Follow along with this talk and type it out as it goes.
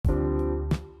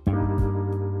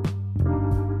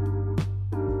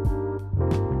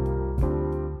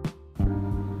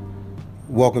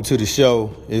Welcome to the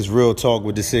show. It's Real Talk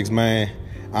with the Sixth Man.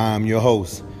 I'm your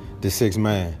host, the Sixth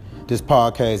Man. This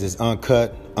podcast is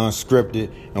uncut,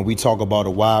 unscripted, and we talk about a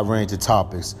wide range of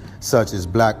topics such as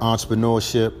black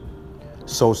entrepreneurship,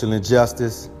 social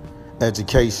injustice,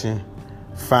 education,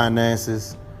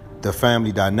 finances, the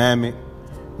family dynamic,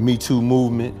 Me Too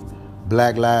movement,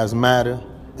 Black Lives Matter,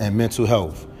 and mental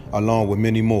health, along with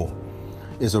many more.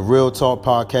 It's a Real Talk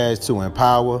podcast to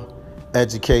empower,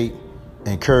 educate,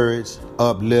 encourage,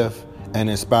 uplift, and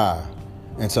inspire,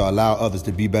 and to allow others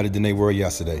to be better than they were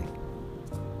yesterday.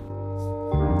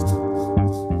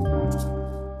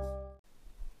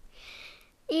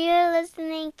 You're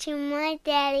listening to My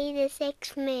Daddy, the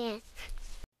Sixth Man.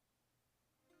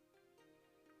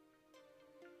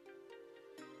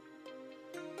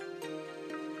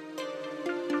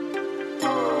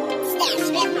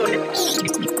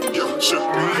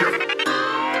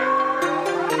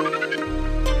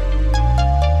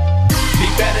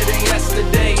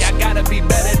 Yesterday, I gotta be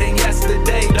better than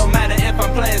yesterday. Don't matter if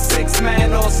I'm playing six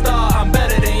man or star, I'm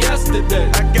better than yesterday.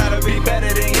 I gotta be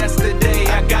better than yesterday.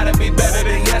 I gotta be better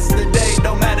than yesterday.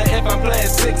 Don't matter if I'm playing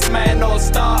six man or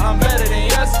star, I'm better than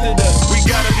yesterday. We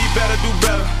gotta be better, do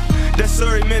better. That's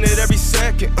every minute, every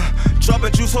second.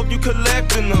 Dropping juice, hope you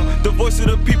collecting them. The voice of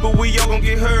the people, we all gon'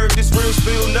 get heard. This real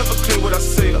spill, never clear what I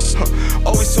say.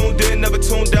 Always tuned in, never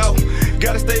tuned out.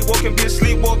 Gotta stay woke and be a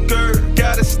sleepwalker.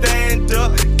 Gotta stand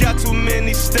up, got too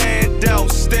many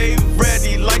standouts. Stay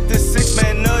ready like the sixth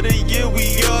man of the year.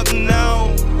 We up now.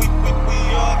 We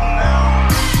up now.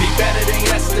 Be better than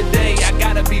yesterday. I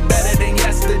gotta be better than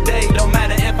yesterday. Don't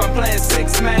matter if I'm playing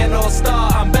six man or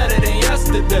star, I'm better than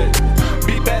yesterday.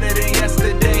 Be better than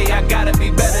yesterday. I gotta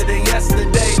be better than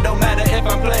yesterday. Don't matter if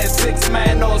I'm playing six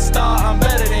man or star, I'm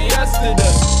better than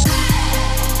yesterday.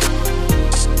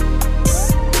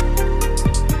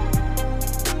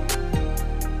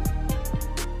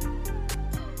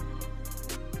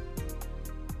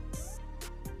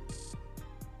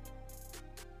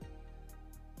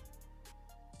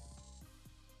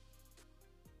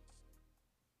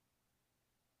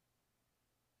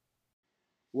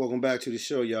 Welcome back to the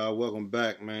show, y'all. Welcome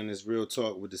back, man. It's Real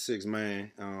Talk with the Sixth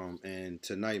Man. And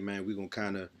tonight, man, we're going to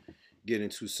kind of get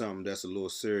into something that's a little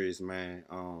serious, man.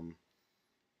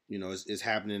 It's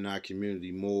happening in our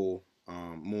community more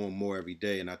and more every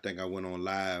day. And I think I went on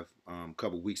live a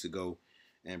couple weeks ago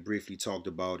and briefly talked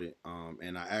about it.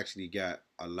 And I actually got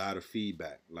a lot of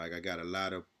feedback. Like, I got a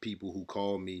lot of people who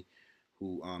called me,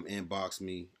 who inboxed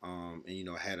me, and,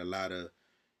 had a lot of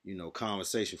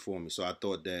conversation for me. So I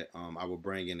thought that I would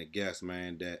bring in a guest,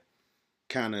 man, that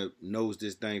kind of knows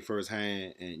this thing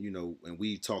firsthand, and and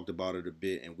we talked about it a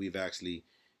bit, and we've actually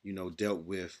dealt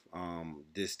with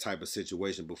this type of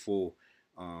situation before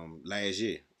last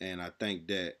year. And I think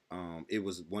that it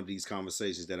was one of these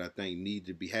conversations that I think needed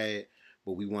to be had,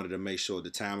 but we wanted to make sure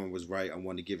the timing was right. I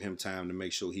wanted to give him time to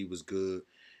make sure he was good,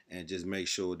 and just make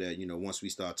sure that once we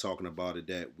start talking about it,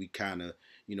 that we kind of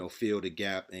fill the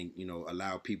gap and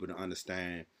allow people to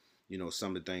understand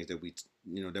some of the things that we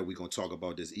that we're gonna talk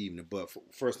about this evening. But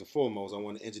first and foremost, I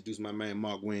want to introduce my man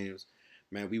Mark Williams.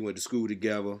 Man, we went to school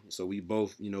together, so we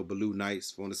both Ballou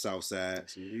Knights from the South Side.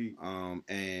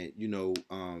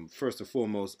 And first and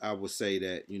foremost, I would say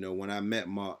that when I met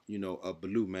Mark,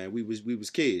 Ballou, man, we was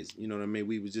kids. You know what I mean?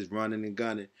 We was just running and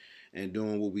gunning and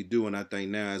doing what we do. And I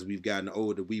think now, as we've gotten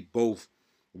older, we both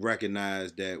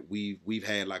recognize that we've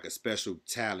had like a special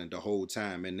talent the whole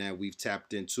time, and now we've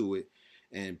tapped into it,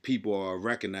 and people are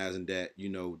recognizing that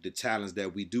the talents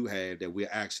that we do have, that we're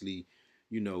actually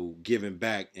giving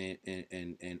back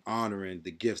and honoring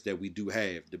the gifts that we do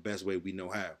have the best way we know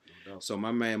how. So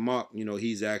my man Mark,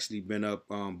 he's actually been up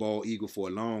Bald Eagle for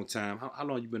a long time. How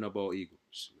long you been up Bald Eagle?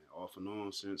 Off and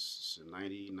on since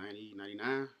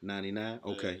 99. 99?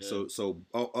 Okay. Yeah. So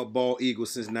up Bald Eagle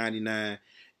since 99.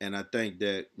 And I think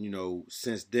that,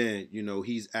 since then,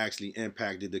 he's actually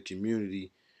impacted the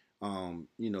community,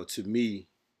 to me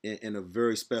in a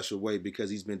very special way,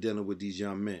 because he's been dealing with these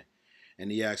young men.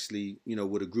 And he actually,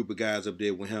 with a group of guys up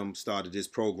there with him, started this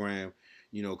program,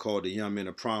 called the Young Men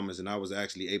of Promise. And I was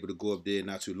actually able to go up there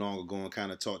not too long ago and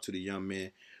kind of talk to the young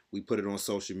men. We put it on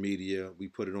social media. We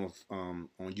put it on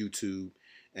YouTube.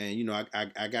 And,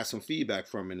 I got some feedback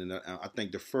from it. And I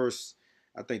think the first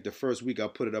week I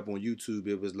put it up on YouTube,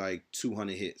 it was like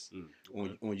 200 hits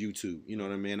on YouTube. You know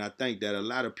what I mean? I think that a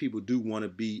lot of people do want to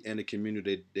be in the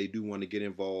community. They do want to get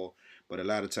involved. But a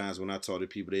lot of times when I talk to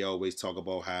people, they always talk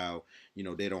about how,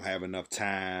 they don't have enough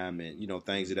time and,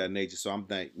 things of that nature. So I'm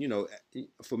thinking,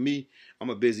 for me, I'm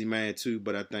a busy man too.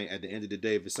 But I think at the end of the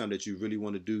day, if it's something that you really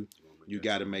want to do, You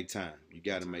got to make time. You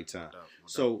got to make time. No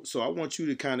doubt. So I want you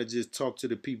to kind of just talk to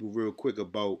the people real quick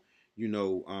about, you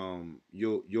know,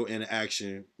 your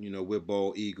interaction, you know, with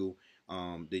Bald Eagle,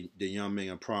 the Young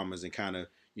Men Promise, and kind of,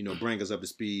 you know, bring us up to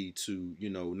speed to, you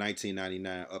know,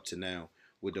 1999 up to now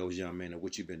with those young men and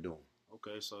what you've been doing.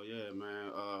 Okay, so yeah,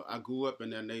 man. I grew up in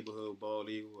that neighborhood, Bald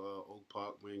Eagle, Oak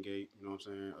Park, Wingate. You know what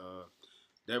I'm saying?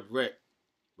 That wreck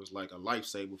was like a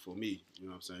lifesaver for me. You know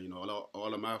what I'm saying? You know,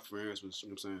 all of my friends was, you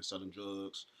know what I'm saying, selling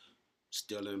drugs,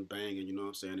 stealing, banging. You know what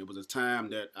I'm saying? It was a time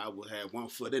that I would have one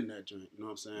foot in that joint. You know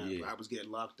what I'm saying? Yeah. I was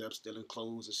getting locked up, stealing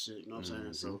clothes and shit. You know what I'm Mm-hmm.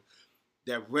 saying? So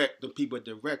that wreck, the people at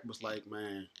the wreck was like,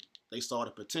 man, they saw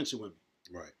the potential in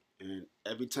me. Right. And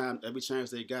every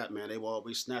chance they got, man, they would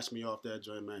always snatch me off that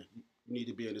joint, man. You need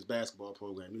to be in this basketball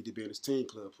program. You need to be in this team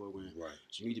club program. Right.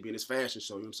 You need to be in this fashion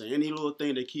show. You know what I'm saying? Any little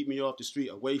thing that keep me off the street,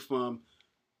 away from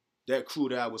that crew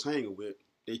that I was hanging with,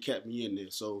 they kept me in there.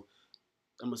 So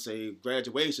I'm gonna say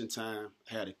graduation time,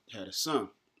 had a son.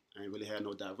 I ain't really had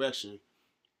no direction.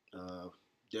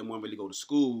 Didn't want to really go to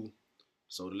school.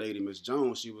 So the lady, Miss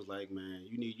Jones, she was like, man,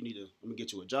 you need to, I'm gonna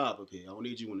get you a job up here. I don't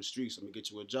need you in the streets. I'm gonna get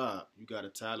you a job. You got a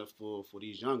talent for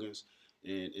these youngins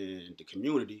and the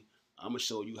community. I'm gonna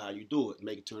show you how you do it,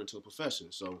 make it turn into a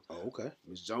profession. So, okay.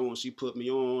 Miss Jones, she put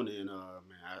me on, and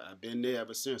man, I've been there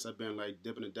ever since. I've been like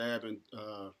dipping and dabbing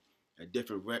at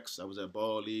different wrecks. I was at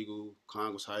Bald Eagle,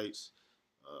 Congress Heights,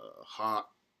 Hot,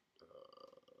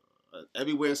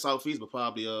 everywhere in Southeast, but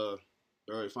probably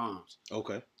Berry Farms.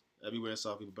 Okay. Everywhere in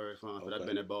Southeast, Berry Farms. But Okay. I've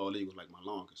been at Bald Eagle like my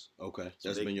longest. Okay. So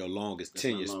That's they- been your longest That's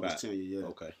my tenure longest spot. tenure, yeah.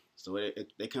 Okay. So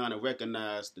they kind of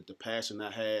recognized the passion I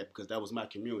had because that was my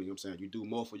community. You know what I'm saying? You do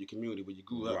more for your community when you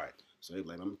grew up. Right. So they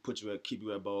like, I'm gonna keep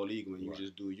you at Bald Eagle, and you Right.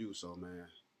 just do you. So man,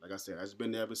 like I said, I've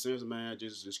been there ever since, man.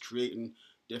 Just creating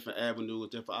different avenues,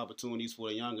 different opportunities for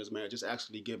the youngest, man. Just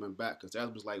actually giving back, because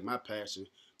that was like my passion.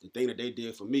 The thing that they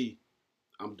did for me,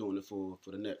 I'm doing it for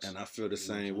the next. And I feel the You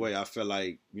know what I'm same saying? way. I feel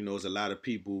like, you know, there's a lot of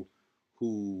people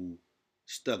who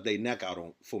stuck their neck out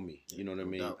on for me. You know what I no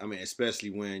mean? doubt. I mean,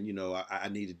 especially when, you know, I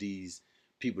needed these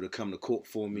people to come to court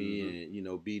for me Mhm. and, you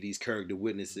know, be these character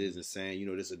witnesses and saying, you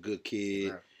know, this is a good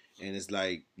kid. Right. And it's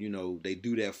like, you know, they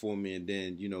do that for me, and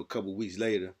then, you know, a couple weeks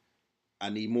later, I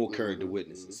need more character Mhm,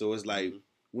 witnesses. mhm, So it's like, mhm.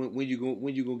 when you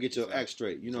gonna get your Exactly. act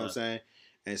straight? You know what I'm Exactly. saying?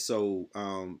 And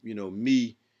so, you know,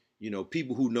 me, you know,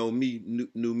 people who know me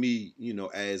knew me, you know,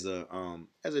 as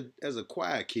a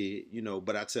quiet kid, you know.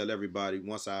 But I tell everybody,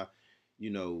 once I, you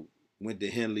know, went to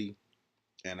Henley,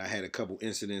 and I had a couple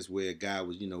incidents where a guy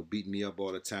was, you know, beating me up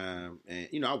all the time, and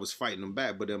you know, I was fighting him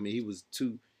back. But I mean,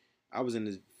 I was in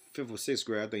the 5th or 6th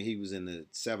grade. I think he was in the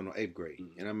 7th or 8th grade.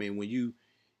 Mhm. And I mean, when you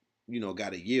know,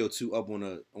 got a year or two up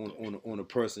on a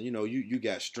person, you know, you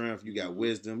got strength, you got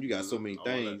wisdom, you got so many All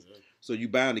that, things. yeah. So you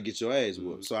bound to get your ass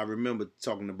whooped. Mhm. So I remember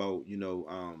talking about, you know,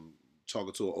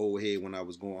 talking to an old head when I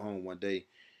was going home one day,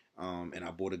 and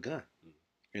I bought a gun.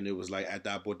 And it was like, after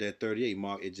I bought that 38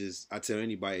 Mark, I tell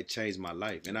anybody, it changed my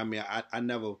life. And I mean, I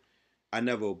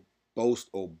never boast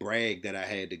or brag that I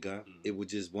had the gun. It was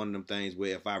just one of them things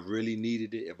where if I really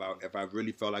needed it, if I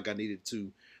really felt like I needed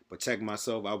to protect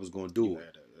myself, I was going to do You it.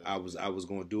 had that, yeah. I was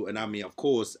going to do it. And I mean, of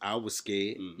course, I was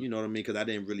scared, Mhm. you know what I mean? Because I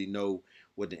didn't really know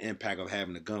what the impact of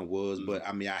having a gun was. Mhm. But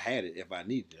I mean, I had it if I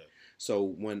needed it. Yeah. So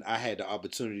when I had the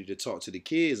opportunity to talk to the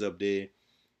kids up there,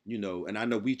 you know, and I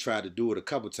know we tried to do it a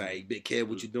couple times. Hey, big kid,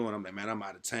 what you doing? I'm like, man, I'm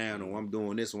out of town, or I'm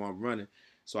doing this, or I'm running.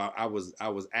 So I was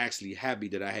actually happy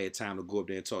that I had time to go up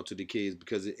there and talk to the kids,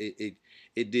 because it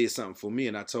did something for me.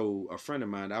 And I told a friend of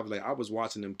mine, I was like, I was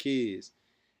watching them kids,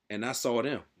 and I saw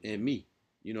them in me.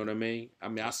 You know what I mean? I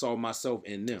mean, I saw myself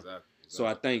in them. Exactly. So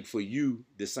I think for you,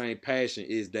 the same passion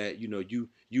is that, you know, you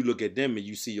look at them and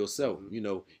you see yourself, Mhm. you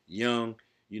know, young,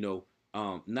 you know,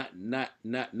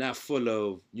 not full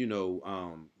of, you know,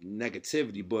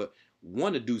 negativity, but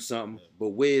want to do something. Yeah. But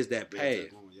where's that Yeah, path?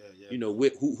 exactly. Yeah. You know,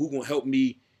 who gonna help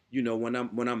me? You know, when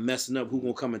I'm messing up, who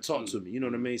gonna come and talk to me? You know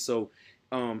what I mean? So,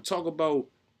 talk about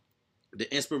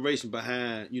the inspiration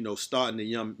behind, you know, starting the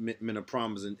Young Men of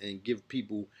Promise, and give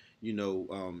people, you know,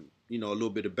 a little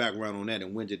bit of background on that,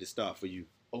 and when did it start for you?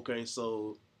 Okay,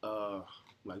 so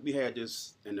like we had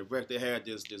this in the rec, they had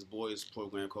this boys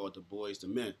program called the Boys to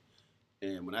Men,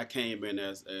 and when I came in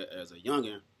as a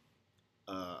youngin,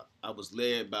 I was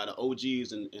led by the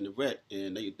OGs in the rec,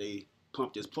 and they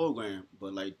pumped this program.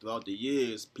 But like throughout the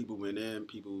years, people went in,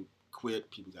 people quit,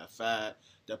 people got fired.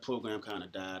 That program kind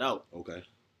of died out. Okay.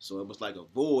 So it was like a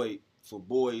void for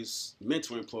boys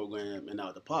mentoring program in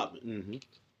our department, Mm-hmm.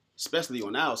 especially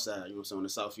on our side. You know what I'm saying, on the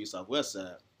southeast, southwest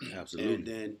side. Absolutely. And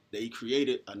then they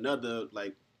created another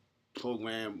like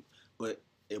program, but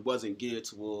it wasn't geared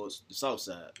towards the south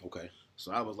side. Okay.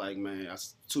 So I was like, man,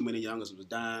 too many youngers was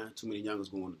dying, too many youngers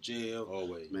going to jail.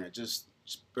 Always. Man, just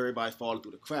everybody falling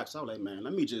through the cracks. I was like, man,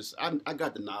 let me just, I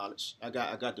got the knowledge. I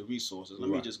got the resources. Let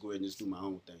me just go ahead and just do my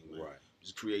own thing, man. Right.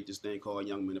 Just create this thing called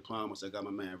Young Men Diplomas. I got my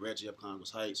man Reggie up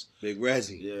Congress Heights. Big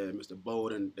Reggie. Yeah, Mr.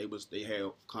 Bowden. They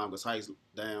had Congress Heights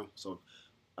down. So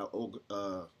I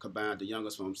combined the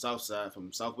youngest from Southside,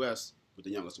 from Southwest, with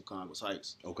the youngest from Congress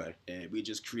Heights. Okay. And we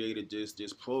just created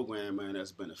this program, man,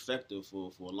 that's been effective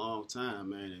for a long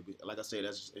time, man. And like I said,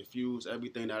 that's just infused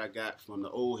everything that I got from the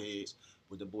old heads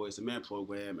with the Boys to Men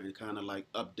program and kind of like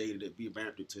updated it,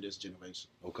 revamped it to this generation.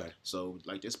 Okay. So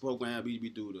like this program, we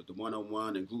do the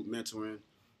one-on-one and group mentoring.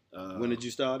 When did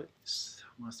you start it?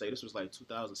 I want to say this was like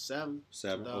 2007.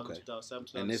 2007, 2007,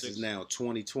 2006. And this is now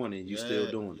 2020. You still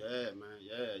doing it? Yeah, man.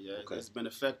 Yeah. Okay. It's been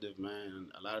effective, man.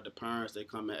 And a lot of the parents, they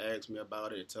come and ask me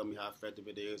about it and tell me how effective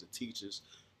it is. The teachers,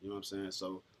 you know what I'm saying?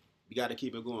 So we got to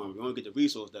keep it going. We don't get the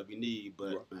resource that we need,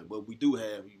 but man, what we do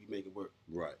have, we make it work.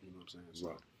 Right. You know what I'm saying?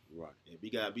 So, Right. Yeah, we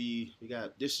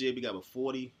got this year we got about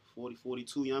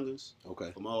 42 youngers. Okay.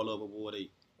 From all over Ward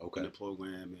 8 Okay. in the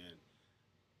program,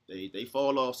 and they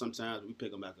fall off sometimes. We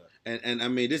pick them back up. And I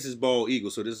mean, this is Bald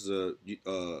Eagle, so this is a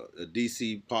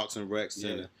DC Parks and Rec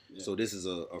Center. Yeah. So this is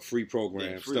a free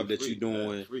program, stuff that you're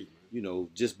doing. Free, you know,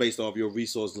 just based off your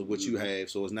resources and what you have.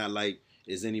 So it's not like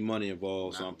there's any money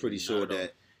involved. So I'm pretty sure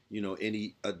that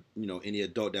any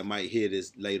adult that might hear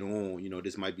this later on,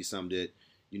 this might be something that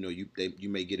you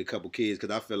may get a couple kids,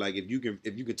 because I feel like if you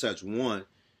can touch one,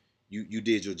 you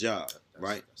did your job,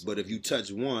 right? But if you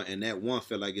touch one and that one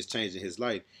feel like it's changing his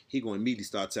life, he gonna immediately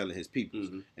start telling his people.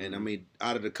 And I mean,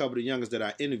 out of the couple of youngers that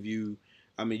I interviewed,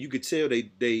 I mean, you could tell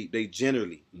they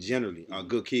generally are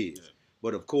good kids. Yeah.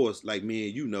 But of course, like me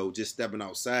and just stepping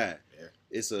outside,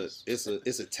 it's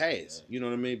a task. You know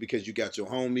what I mean? Because you got your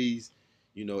homies.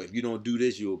 If you don't do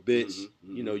this, you're a bitch.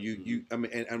 I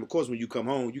mean, and of course, when you come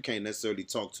home, you can't necessarily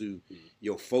talk to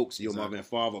your folks, your mother and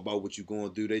father about what you're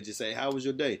going through. They just say, "How was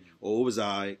your day?" "Oh, it was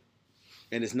all right."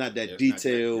 And it's not that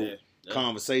detailed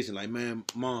conversation like, "Man,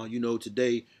 Mom,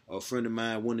 today a friend of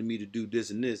mine wanted me to do this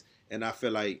and this," and I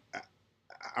feel like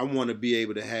I want to be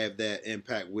able to have that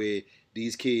impact where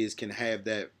these kids can have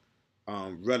that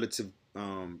relative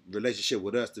relationship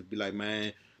with us to be like,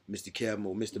 "Man, Mr. Kevin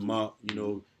or Mr. Mark,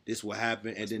 this will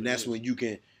happen," and then that's when you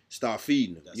can start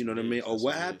feeding them. You know what I mean? Or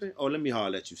what happened? Oh, let me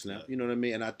holler at you, Snap. You know what I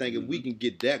mean? And I think if we can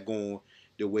get that going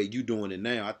the way you doing it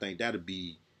now, I think that'll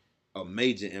be a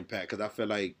major impact. Because I feel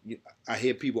like I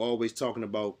hear people always talking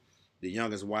about the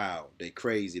youngest wild, they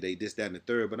crazy, they this, that, and the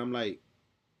third. But I'm like,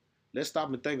 let's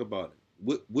stop and think about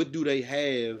it. What do they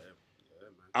have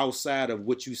outside of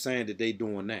what you saying that they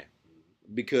doing now?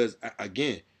 Because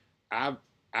again,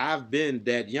 I've been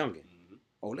that youngin'.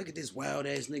 Oh, look at this wild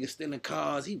ass nigga stealing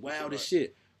cars. He wild as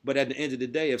shit. But at the end of the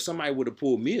day, if somebody would have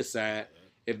pulled me aside,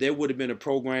 if there would have been a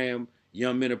program,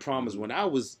 Young Men of Promise, when I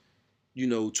was,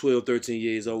 12, 13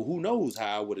 years old, who knows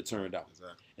how I would have turned out.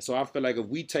 Exactly. And so I feel like if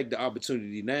we take the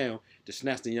opportunity now to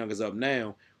snatch the youngers up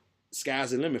now,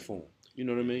 sky's the limit for them. You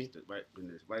know what I mean?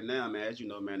 Right now, man, as you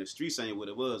know, man, the streets ain't what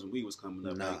it was when we was coming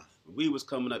up. Nah. Like, when we was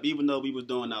coming up, even though we was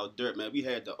doing our dirt, man, we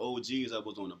had the OGs that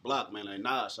was on the block, man. Like,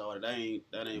 nah, shawty,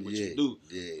 that ain't what you do.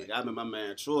 Yeah. Like, I remember my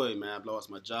man Troy, man, I lost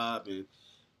my job, and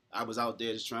I was out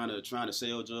there just trying to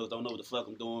sell drugs, don't know what the fuck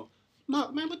I'm doing.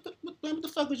 No, man, what the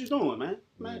fuck was you doing, man?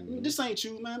 Man, this ain't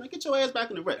you, man. Get your ass back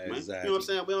in the wreck, man. Exactly. You know what I'm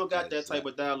saying? We don't got that type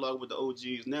of dialogue with the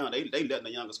OGs now. They letting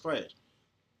the youngest crash.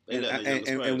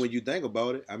 And when you think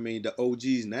about it, I mean, the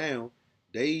OGs now,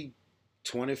 they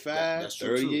 25,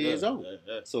 30 years old.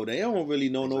 Yeah. So they don't really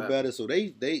know no better. So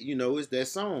they it's that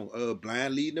song,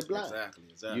 Blind Leading the Blind.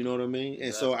 Exactly. You know what I mean?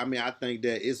 And so, I mean, I think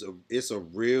that it's a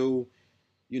real,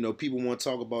 people want to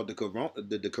talk about the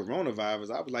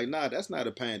coronavirus. I was like, nah, that's not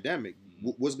a pandemic.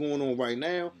 What's going on right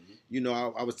now?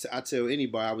 I tell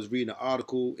anybody, I was reading an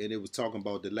article and it was talking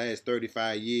about the last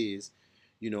 35 years,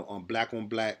 on black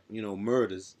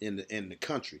murders in the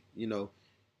country.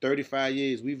 35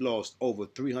 years, we've lost over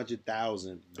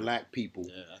 300,000 black people,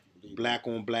 black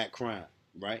on black crime,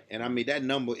 right? And I mean, that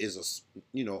number is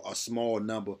a small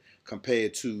number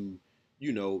compared to,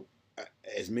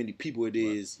 as many people it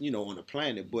is, on the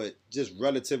planet, but just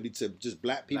relatively to just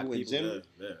black people in general.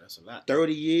 Yeah, that's a lot.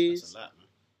 30 years, that's a lot, man.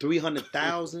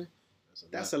 300,000.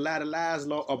 That's a lot of lies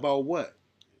about what?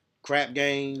 Crap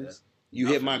games. You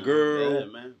hit my girl. Yeah,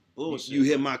 man. Bullshit. You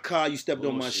hit my car. You stepped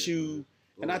on my shoe. Man.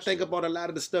 And I think about a lot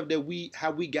of the stuff that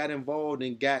how we got involved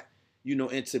and got,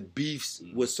 into beefs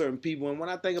with certain people. And when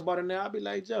I think about it now, I'll be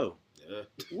like, Joe,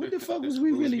 what the fuck was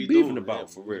we really beefing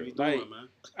about for real?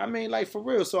 I mean, like for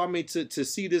real. So I mean, to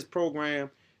see this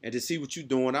program and to see what you're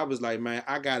doing, I was like, man,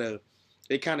 I gotta.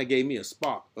 it kind of gave me a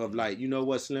spark of like, you know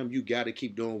what, Slim, you got to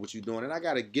keep doing what you're doing. And I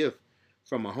got a gift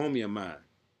from a homie of mine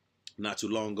not too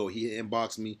long ago. He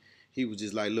inboxed me. He was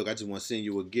just like, look, I just want to send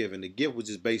you a gift. And the gift was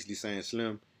just basically saying,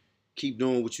 Slim, keep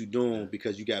doing what you're doing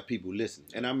because you got people listening.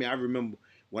 And I mean, I remember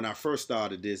when I first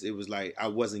started this, it was like I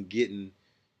wasn't getting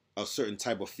a certain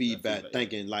type of feedback,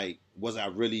 thinking like, was I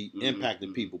really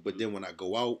impacting people? But then when I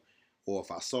go out, or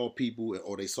if I saw people,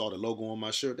 or they saw the logo on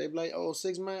my shirt, they be like, "Oh,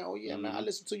 6 Man, oh yeah, man, I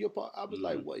listened to your part." I was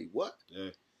like, "Wait, what?"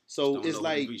 Yeah. So it's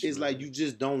like you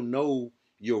just don't know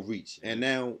your reach. And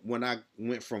now when I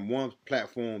went from one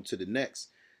platform to the next,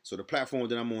 so the platform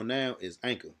that I'm on now is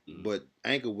Anchor, but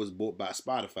Anchor was bought by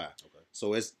Spotify,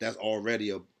 so that's already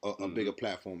a bigger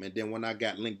platform. And then when I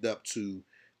got linked up to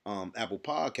Apple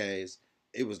Podcasts,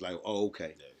 it was like, oh,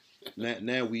 okay,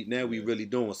 now we really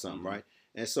doing something, right?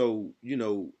 And so, you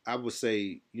know, I would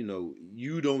say, you know,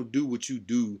 you don't do what you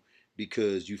do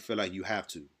because you feel like you have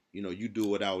to. You know, you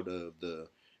do it out of the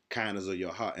kindness of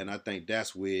your heart. And I think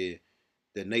that's where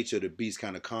the nature of the beast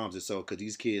kind of calms itself, because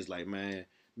these kids like, man,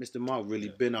 Mr. Mark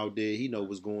really been out there. He know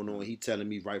what's going on. He telling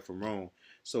me right from wrong.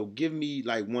 So give me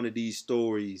like one of these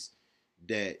stories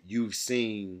that you've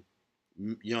seen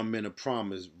Young Men of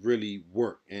Promise really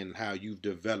work, and how you've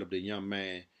developed a young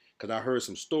man. Because I heard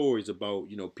some stories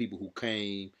about, you know, people who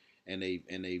came and they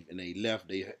left.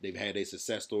 They've had their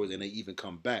success stories, and they even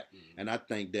come back. And I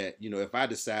think that, you know, if I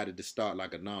decided to start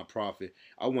like a nonprofit,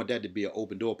 I want that to be an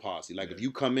open door policy. Like if you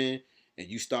come in and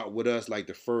you start with us, like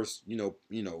the first, you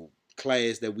know,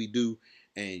 class that we do,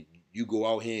 and you go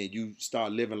out here and you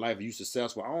start living life and you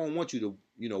successful, I don't want you to,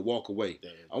 you know, walk away.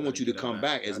 I want you to come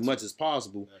back as much as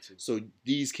possible, so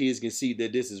these kids can see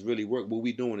that this is really work. What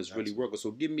we doing is really working. So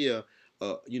give me a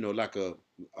you know, like a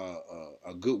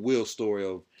goodwill story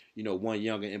of, you know, one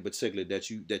younger in particular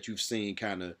that you've seen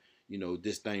kind of, you know,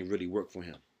 this thing really worked for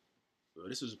him. Well,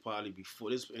 this was probably before,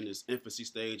 this in its infancy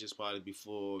stage. It's probably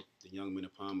before the Young Men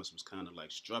of Promise was kind of like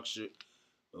structured.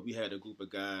 But we had a group of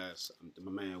guys.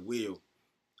 My man Will,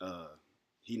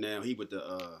 he with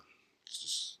the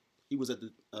he was at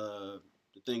the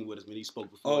thing with us when he spoke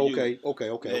before. Oh,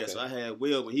 okay, okay. Yeah, so I had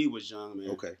Will when he was young,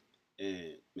 man. Okay.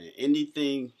 And man,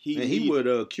 anything he would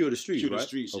cure the streets, right? Cure the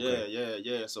streets,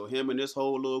 yeah. So him and this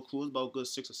whole little crew, about good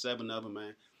 6 or 7 of them,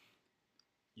 man.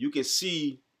 You can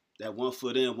see that 1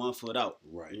 foot in, 1 foot out.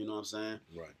 Right. You know what I'm saying?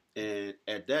 Right. And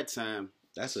at that time,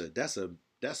 that's a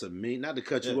mean, not to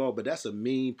cut you off, but that's a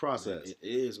mean process. Man, it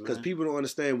is, man. Because people don't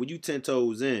understand, when you 10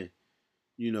 toes in,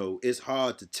 you know, it's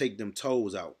hard to take them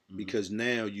toes out, because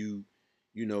now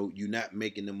you know, you're not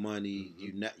making the money.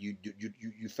 You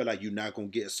feel like you're not gonna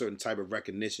get a certain type of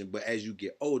recognition. But as you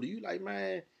get older, you like,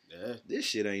 man, this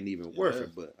shit ain't even worth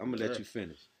it. But I'm gonna let you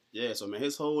finish. Yeah. So man,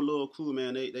 his whole little crew,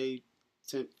 man, they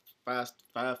 5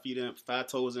 feet in, 5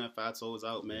 toes in, 5 toes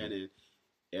out, man.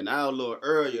 And our little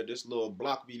area, this little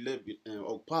block we live in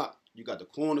Oak Park, you got the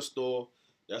corner store.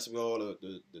 That's where all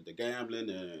the gambling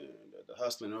and the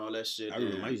hustling and all that shit. I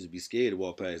remember I used to be scared to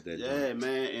walk past that. Yeah,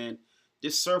 man. And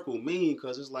this circle mean,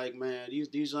 because it's like, man,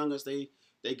 these youngers, they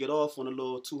get off on a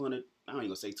little $200. I ain't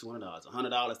gonna say $200,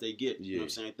 $100 they get. You know what I'm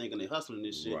saying? Thinking they hustling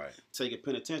this shit, taking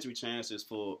penitentiary chances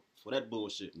for that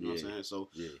bullshit. You know what I'm saying? So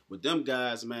with them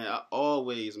guys, man, I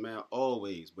always,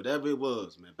 whatever it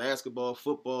was, man, basketball,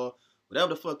 football, whatever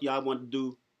the fuck y'all want to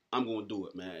do, I'm gonna do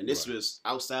it, man. And this was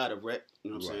outside of rec. You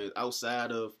know what I'm saying?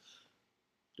 Outside of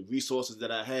the resources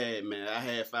that I had, man. I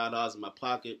had $5 in my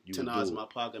pocket, $10 in my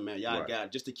pocket, man. Y'all got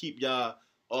it, just to keep y'all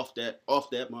off that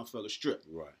motherfucker strip.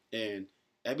 Right. And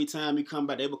every time you come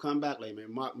back, they will come back like,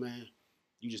 man, Mark, man,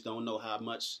 you just don't know how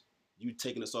much you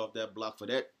taking us off that block for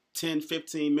that 10,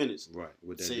 15 minutes. Right.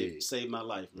 With that save my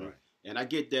life, man. Right. And I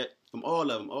get that from all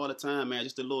of them, all the time, man.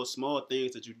 Just the little small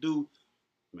things that you do,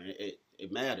 man. It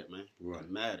mattered, man. Right.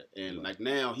 It mattered. And like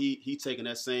now, he taking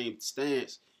that same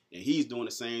stance. And he's doing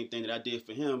the same thing that I did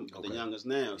for him with the youngers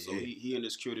now. So he in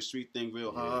this Cure the Street thing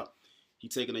real hard. He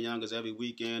taking the youngers every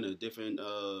weekend to different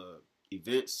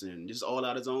events, and just all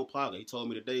out of his own pocket. He told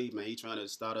me today, man, he trying to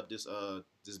start up this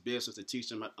business to teach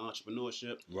them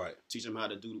entrepreneurship. Right. Teach them how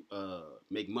to do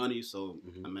make money. So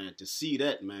man, to see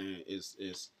that, man,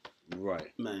 is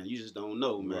right. Man, you just don't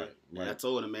know, man. Right. I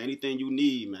told him, man, anything you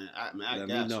need, man, I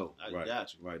got you. I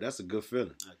got you. Right. That's a good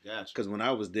feeling. I got you. Because when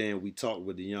I was there and we talked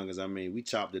with the youngers, I mean, we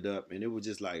chopped it up, and it was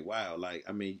just like, wow. Like,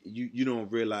 I mean, you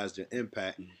don't realize the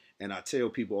impact. And I tell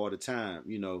people all the time,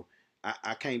 you know,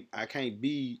 I can't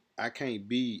sugarcoat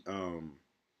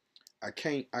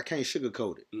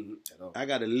it. At all. I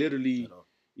gotta literally,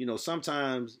 you know,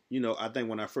 sometimes, you know, I think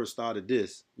when I first started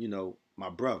this, you know, my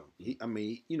brother, I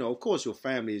mean, you know, of course your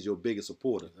family is your biggest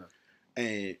supporter.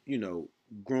 And, you know,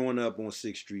 growing up on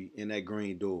 6th Street in that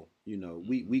green door, you know,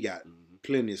 we got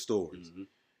plenty of stories.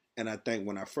 And I think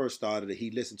when I first started it,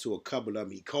 he listened to a couple of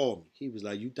them. He called me. He was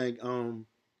like, you think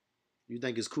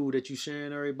it's cool that you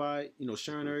sharing everybody, you know,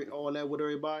 sharing all that with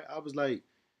everybody? I was like,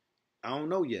 I don't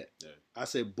know yet. Yeah. I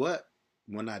said, but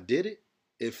when I did it,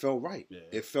 it felt right. Yeah.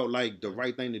 It felt like the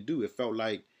right thing to do. It felt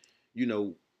like, you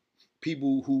know,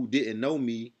 people who didn't know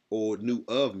me or knew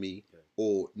of me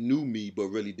or knew me but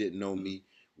really didn't know me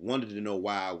wanted to know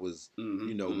why I was,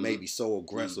 you know, maybe so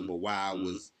aggressive or why I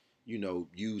was, you know,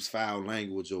 use foul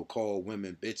language or call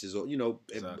women bitches or, you know,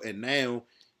 and now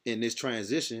in this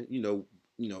transition, you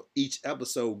know, each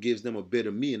episode gives them a bit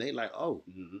of me and they like, oh,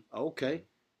 okay.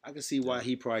 I can see why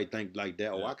he probably think like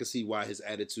that, or I can see why his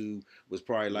attitude was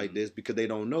probably like this because they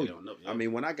don't know you. I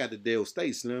mean, when I got to Dale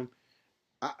State, Slim,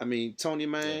 I mean, Tony,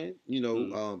 man, you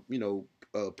know,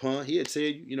 Pun, he'll tell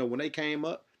you, you know, when they came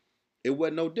up, it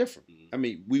wasn't no different. I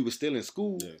mean, we were still in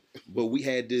school, but we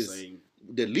had this,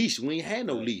 the leash. We ain't had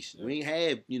no leash. We ain't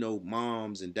had, you know,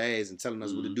 moms and dads and telling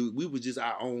us what to do. We was just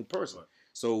our own person. Right.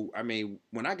 So, I mean,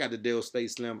 when I got to Dale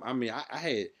State, Slim, I mean, I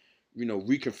had, you know,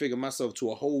 reconfigure myself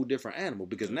to a whole different animal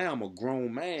because now I'm a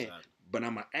grown man, but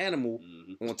I'm an animal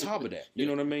on top of that. You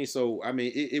know what I mean? So, I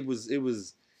mean, it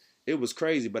was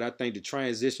crazy, but I think the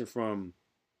transition from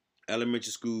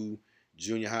elementary school,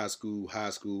 junior high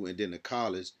school, and then to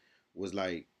college was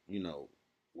like, you know,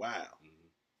 wow.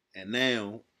 And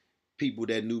now people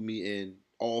that knew me in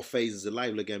all phases of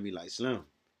life look at me like, Slim,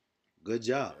 good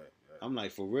job. I'm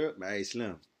like, for real? Hey,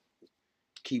 Slim,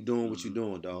 keep doing what you're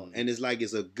doing, dog. And it's like,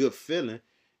 it's a good feeling.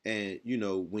 And, you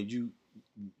know,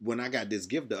 when I got this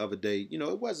gift the other day, you know,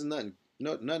 it wasn't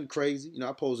nothing crazy. You know,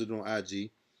 I posted it on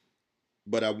IG,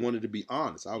 but I wanted to be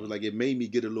honest. I was like, it made me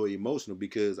get a little emotional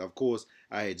because, of course,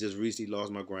 I had just recently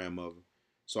lost my grandmother.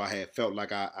 So I had felt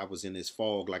like I was in this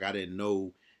fog, like I didn't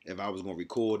know if I was going to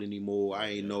record anymore.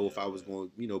 I didn't know if I was going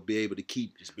to, you know, be able to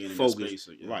keep focused.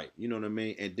 Right. You know what I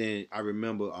mean? And then I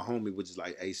remember a homie was just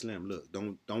like, hey, Slim, look,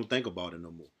 don't think about it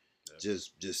no more. Yeah.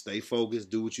 Just stay focused,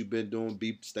 do what you've been doing,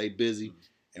 stay busy.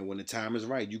 And when the time is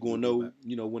right, you're going to know,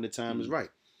 you know, when the time is right.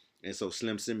 And so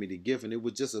Slim sent me the gift, and it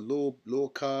was just a little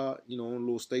card, you know, on a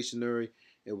little stationery.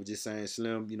 It was just saying,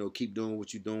 Slim, you know, keep doing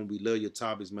what you're doing. We love your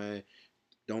topics, man.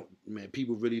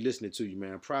 People really listening to you,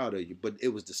 man. I'm proud of you. But it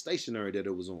was the stationery that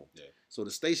it was on. Yeah. So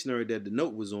the stationery that the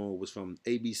note was on was from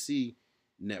ABC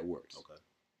Networks. Okay.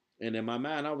 And in my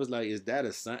mind, I was like, is that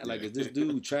a sign? Like, is this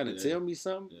dude trying to tell me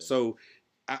something? Yeah. So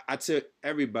I tell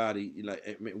everybody,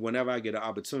 like, whenever I get an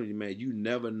opportunity, man, you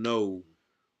never know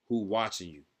who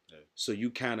watching you. Yeah. So you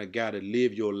kind of got to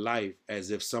live your life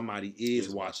as if somebody is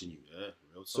watching you. Yeah.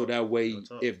 Real talk. So that way,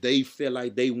 if they feel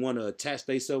like they want to attach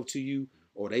themselves to you,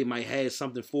 or they might have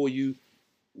something for you,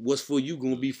 what's for you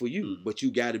gonna be for you. But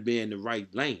you gotta be in the right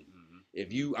lane.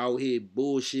 If you out here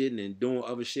bullshitting and doing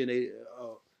other shit,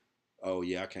 oh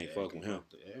yeah, I can't fuck with him.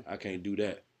 I can't do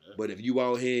that. But if you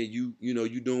out here, you know,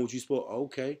 you doing what you supposed,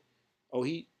 okay. Oh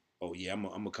yeah, I'm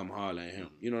gonna come holler at him.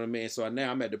 You know what I mean? So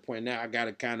now I'm at the point now I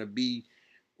gotta kind of be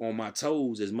on my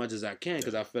toes as much as I can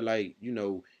because I feel like, you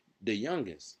know, the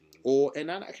youngest.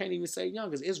 And I can't even say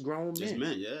youngest. It's grown men. It's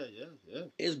men, yeah.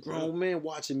 It's grown men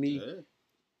watching me. Yeah.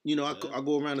 You know, I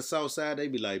go around the south side, they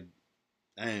be like,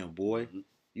 damn, boy,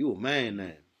 you a man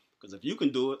now. Because if you can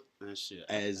do it, man, shit.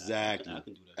 Exactly. I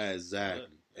can do that.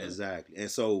 Exactly.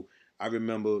 And so I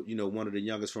remember, you know, one of the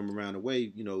youngest from around the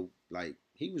way, you know, like,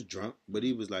 he was drunk, but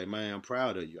he was like, man, I'm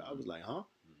proud of you. I was like, huh?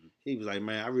 He was like,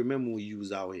 man, I remember when you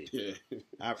was out here. Yeah.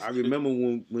 I remember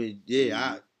when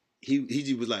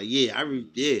He was like,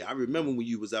 I remember when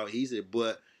you was out. He said,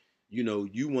 but, you know,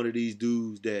 you one of these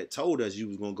dudes that told us you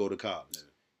was going to go to college.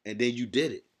 And then you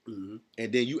did it.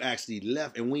 And then you actually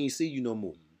left, and we ain't see you no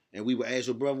more. And we would ask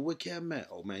your brother, where Kevin at?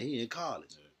 Oh, man, he in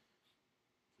college.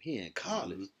 He in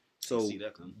college. So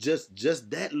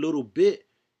just that little bit,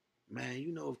 man,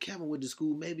 you know, if Kevin went to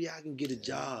school, maybe I can get a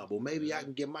job, or maybe I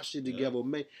can get my shit together.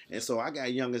 And so I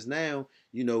got youngest now,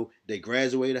 you know, they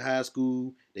graduated high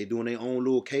school, they doing their own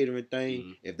little catering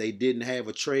thing. If they didn't have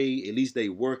a trade, at least they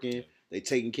working, they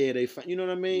taking care of their family. You know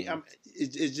what I mean?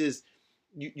 It's just,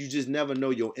 you just never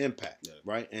know your impact,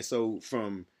 right? And so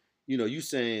from, you know, you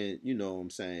saying, you know what I'm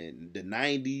saying, the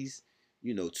 90s,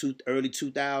 you know, early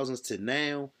 2000s to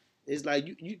now, it's like,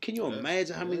 can you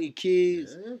imagine how many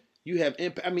kids... You have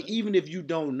impact. I mean, even if you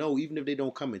don't know, even if they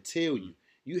don't come and tell you,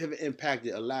 you have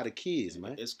impacted a lot of kids,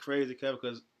 man. It's crazy, Kevin,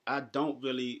 because I don't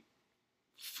really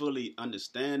fully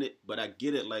understand it, but I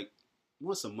get it like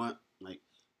once a month. Like,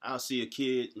 I'll see a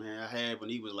kid, man, I had when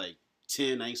he was like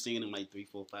 10. I ain't seen him like 3,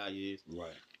 4, 5 years.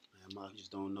 Right. Man, Mark, you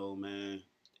just don't know, man.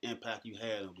 impact you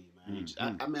had on me, man.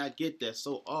 Mm-hmm. I mean, I get that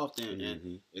so often, Mm-hmm.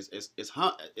 and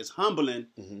it's humbling,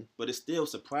 Mm-hmm. but it's still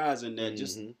surprising that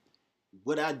just Mm-hmm.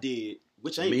 what I did,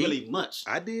 which ain't Me? really much.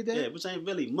 I did that. Yeah, which ain't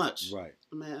really much. Right.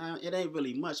 Man, it ain't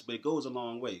really much, but it goes a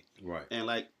long way. Right. And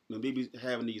like when we be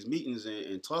having these meetings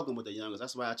and talking with the youngers,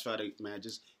 that's why I try to, man,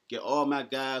 just get all my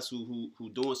guys who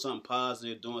doing something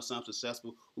positive, doing something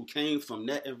successful, who came from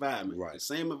that environment, Right. the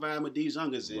same environment these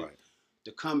youngers in, Right.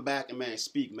 to come back and, man,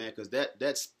 speak, man, because that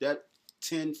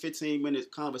 10, 15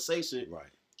 minute conversation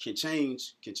Right. can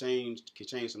change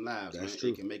some lives. That's man. true.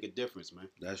 It can make a difference, man.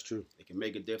 That's true. It can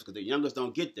make a difference because the youngers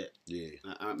don't get that. Yeah.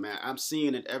 Man, I'm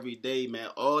seeing it every day, man.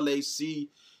 All they see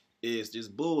is this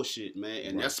bullshit, man,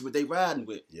 and Right. that's what they riding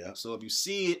with. Yeah. So if you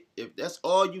see it, if that's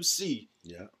all you see,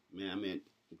 Yeah. man, I mean,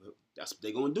 that's what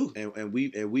they gonna do. And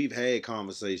we've had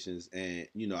conversations, and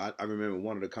you know, I remember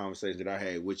one of the conversations that I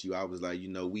had with you. I was like, you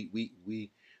know,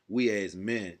 we as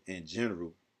men in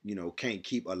general, you know, can't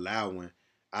keep allowing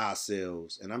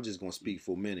ourselves, and I'm just gonna speak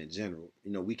for men in general.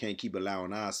 You know, we can't keep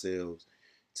allowing ourselves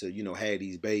to, you know, have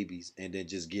these babies and then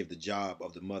just give the job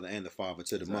of the mother and the father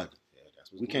to the mother. Yeah, that's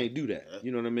what's We going can't do that. Yeah.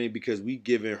 You know what I mean? Because we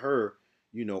giving her,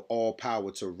 you know, all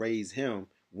power to raise him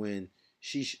when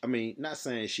I mean, not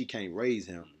saying she can't raise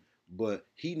him, but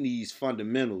he needs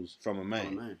fundamentals from a man.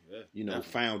 Oh, man. Yeah, You know,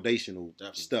 definitely. foundational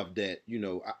Definitely. stuff that, you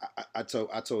know, I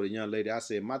told a young lady, I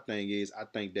said, my thing is, I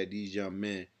think that these young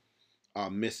men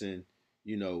are missing,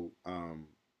 you know,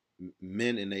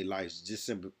 men in their lives, just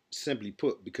simply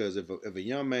put, because if a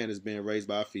young man is being raised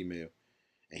by a female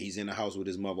and he's in the house with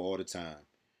his mother all the time,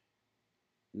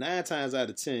 9 times out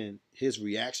of 10, his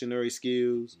reactionary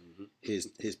skills, his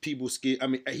people skill, I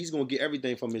mean, he's gonna get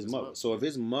everything from his mother. So if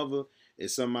his mother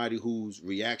is somebody who's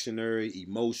reactionary,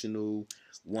 emotional,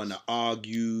 wanting to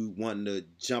argue, wanting to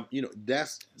jump, you know,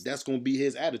 that's gonna be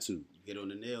his attitude. You hit on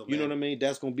the nail, man. You know what I mean?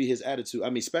 That's gonna be his attitude. I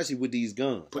mean, especially with these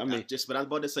guns. But I was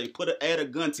about to say, add a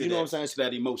gun to You that, know what I'm saying? to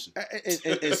that emotion.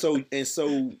 and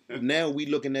so now we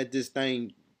looking at this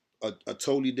thing a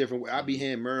totally different way. I be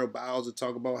hearing Merle Bowser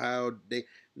talk about how they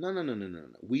no.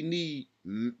 We need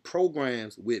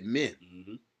programs with men.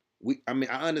 I mean,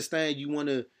 I understand you want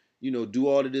to, you know, do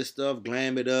all of this stuff,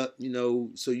 glam it up, you know,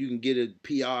 so you can get a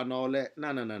PR and all that.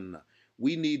 No.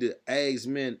 We need to ask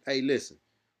men, hey, listen,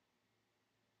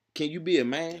 can you be a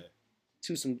man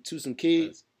to some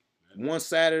kids one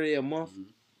Saturday a month?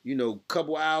 You know,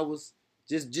 couple hours,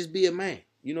 just be a man.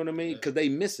 You know what I mean? Because they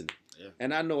missing it. Yeah.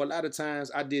 And I know a lot of times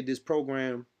I did this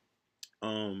program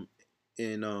in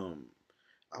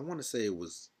I want to say it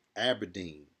was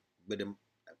Aberdeen, but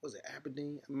was it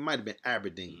Aberdeen? It might have been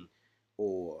Aberdeen,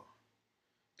 or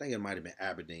I think it might have been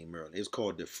Aberdeen, Maryland. It was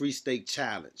called the Free State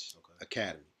Challenge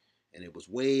Academy, and it was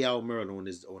way out Maryland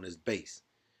on his base,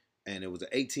 and it was an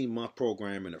 18-month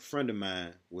program. And a friend of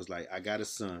mine was like, I got a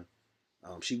son.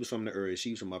 She was from the area.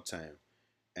 She was from uptown,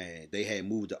 and they had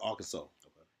moved to Arkansas.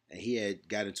 And he had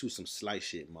got into some slight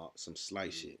shit.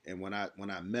 And when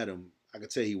I met him, I could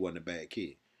tell he wasn't a bad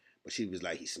kid. But she was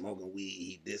like, he's smoking weed,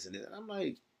 he this and that. And I'm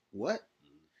like, what?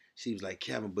 She was like,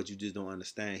 Kevin, but you just don't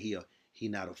understand. He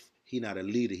not a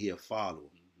leader, he a follower.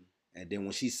 And then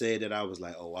when she said that, I was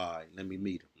like, oh, all right, let me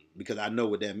meet him. Because I know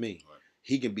what that means. Right.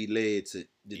 He can be led to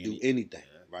do anything,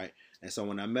 right? And so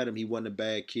when I met him, he wasn't a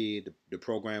bad kid. The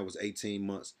program was 18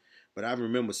 months. But I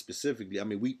remember specifically, I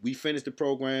mean, we finished the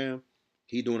program.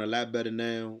 He doing a lot better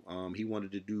now. He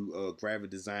wanted to do graphic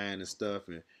design and stuff,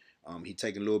 and he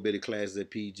taking a little bit of classes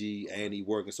at PG, and he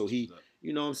working. So he,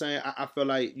 you know what I'm saying? I feel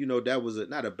like, you know, that was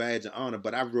not a badge of honor,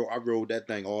 but I rode that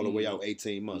thing all the way out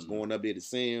 18 months, going up there to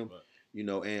see him, you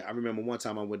know. And I remember one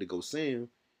time I went to go see him,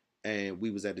 and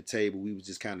we was at the table. We was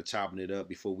just kind of chopping it up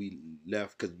before we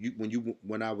left, because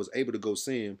when I was able to go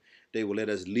see him, they would let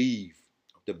us leave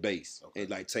the base and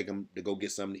like take them to go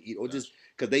get something to eat, or just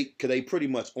because they pretty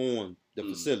much on the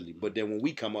facility. But then when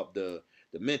we come up, the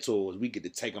mentors, we get to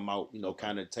take them out, you know,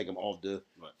 kind of take them off the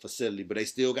facility, but they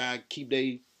still gotta keep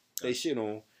they shit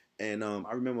on. And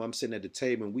I remember I'm sitting at the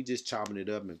table and we just chopping it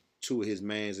up, and 2 of his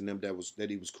mans and them that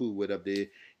he was cool with up there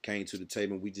came to the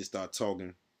table, and we just started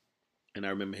talking. And I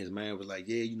remember his man was like,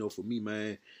 yeah, you know, for me,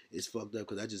 man, it's fucked up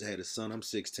because I just had a son. I'm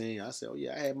 16. I said, oh,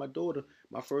 yeah, I had my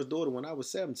first daughter when I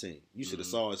was 17. You should have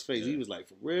saw his face. He was like,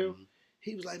 for real?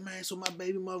 He was like, man, so my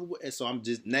baby mother. And so I'm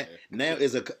just, now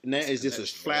it's just a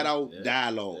flat out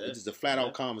dialogue. It's just a flat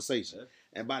out conversation.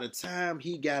 And by the time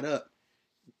he got up,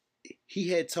 he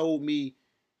had told me,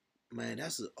 man,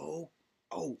 that's for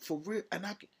real. And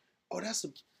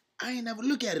I ain't never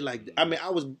look at it like that. I mean,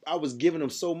 I was giving him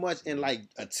so much in like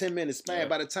a 10-minute span. Yeah.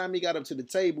 By the time he got up to the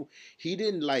table, he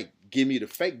didn't like give me the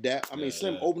fake dap. I mean,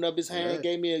 Slim opened up his hand,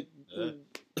 gave me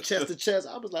a chest to chest.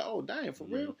 I was like, oh, damn, for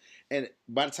real? And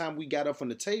by the time we got up from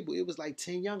the table, it was like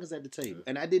 10 youngers at the table.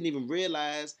 And I didn't even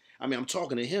realize, I mean, I'm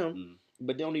talking to him,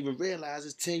 but they don't even realize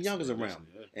it's 10 youngers around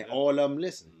me. And all of them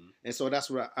listen. And so that's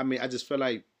what I mean, I just feel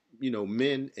like, you know,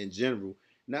 men in general,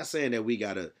 not saying that we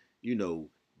got to, you know,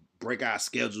 break our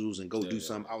schedules and go do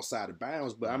something outside of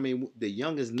bounds, but I mean, the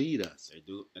youngest need us. They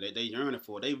do. And they yearn it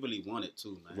for it. They really want it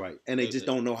too, man. Right. And they just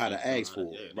don't know how to ask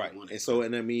for it. Right. And so,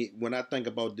 and I mean, when I think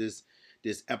about this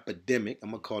epidemic, I'm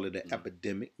gonna call it an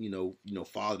epidemic, you know,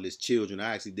 fatherless children.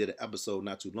 I actually did an episode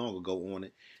not too long ago on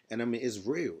it. And I mean, it's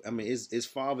real. I mean, it's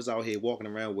fathers out here walking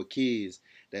around with kids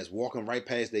that's walking right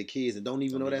past their kids and don't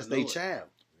even know that's their child.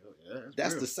 Yeah,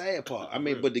 that's the sad part. I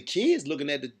mean, but the kids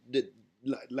looking at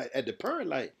at the parent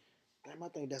like, damn, I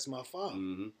think that's my father.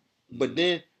 But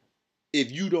then,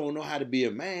 if you don't know how to be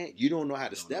a man, you don't know how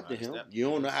to step to him. You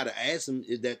don't know how to ask him.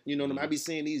 Is that, you know what I mean? I be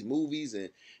seeing these movies and,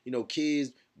 you know,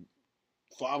 kids,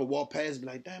 father walk past and be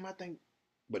like, damn, I think,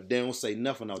 but they don't say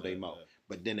nothing out their mouth.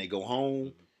 But then they go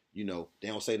home, you know, they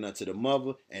don't say nothing to the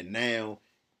mother, and now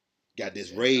got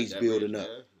this rage building up.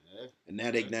 And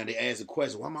now they ask a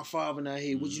question, why my father not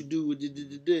here? What you do? And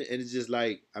it's just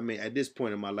like, I mean, at this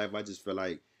point in my life, I just feel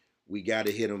like we got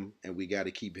to hit him and we got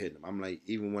to keep hitting him. I'm like,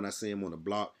 even when I see him on the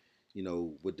block, you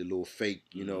know, with the little fake,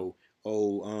 you know,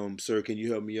 oh, sir, can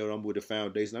you help me out? I'm with the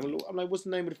foundation. I'm like, what's the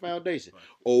name of the foundation?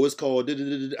 Oh, it's called,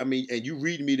 I mean, and you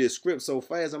read me this script so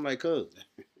fast, I'm like, cuz,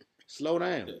 slow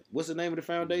down. What's the name of the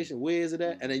foundation? Where is it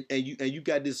at? And you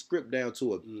got this script down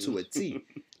to a T.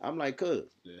 I'm like, cuz,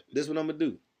 this is what I'm going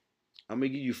to do. I'm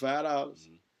going to give you $5,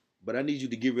 but I need you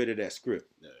to get rid of that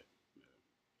script.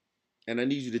 And I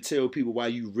need you to tell people why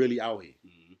you really out here.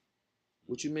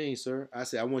 What you mean, sir? I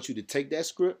said, I want you to take that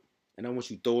script and I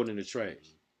want you to throw it in the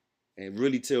trash. And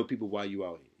really tell people why you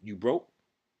out here. You broke?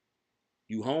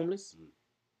 You homeless?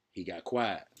 He got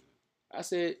quiet. I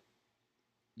said,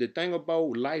 the thing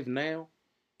about life now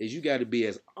is you got to be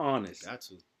as honest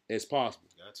as possible.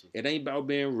 It ain't about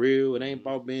being real. It ain't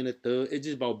about being a thug. It's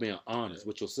just about being honest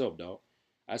with yourself, dog.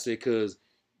 I said, because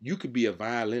you could be a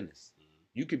violinist.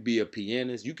 You could be a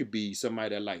pianist. You could be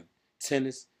somebody that like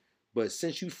tennis. But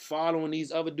since you following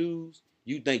these other dudes,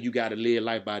 you think you got to live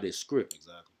life by this script.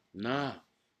 Nah.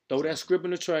 Throw that script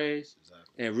in the trash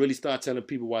and really start telling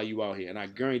people why you out here. And I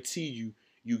guarantee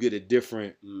you get a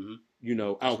different, you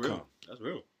know, outcome. That's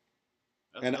real.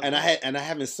 And I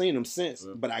haven't seen him since,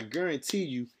 but I guarantee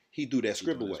you he threw that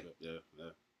script away. Yeah.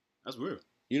 That's real.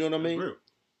 You know what I mean? Real.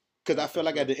 Because I feel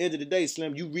like at the end of the day,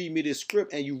 Slim, you read me this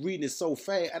script and you reading it so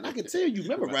fast, and I can tell you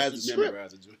memorize the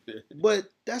script. But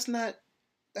that's not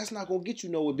gonna get you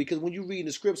nowhere, because when you read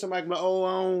the script, somebody can be like,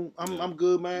 oh, I'm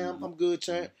good, man. I'm good,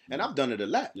 champ. And I've done it a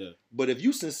lot. But if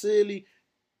you sincerely,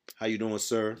 how you doing,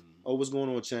 sir? Oh, what's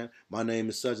going on, champ? My name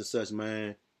is such and such,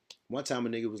 man. One time a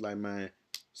nigga was like, man,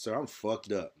 sir, I'm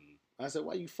fucked up. I said,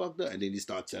 why you fucked up? And then he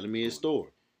started telling me his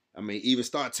story. I mean, even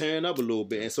start tearing up a little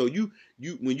bit. And so you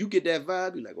when you get that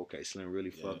vibe, you're like, okay, Slim really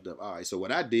fucked up. All right, so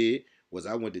what I did was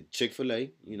I went to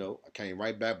Chick-fil-A. You know, I came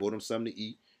right back, bought him something to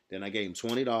eat. Then I gave him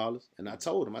 $20, and I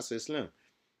told him, I said, Slim,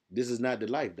 this is not the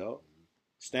life, dog.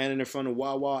 Standing in front of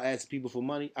Wawa asking people for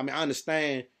money. I mean, I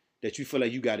understand that you feel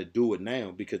like you got to do it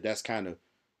now because that's kind of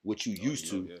what you used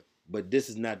to. But this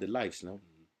is not the life, Slim.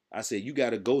 I said, you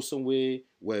got to go somewhere,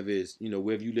 whether it's, you know,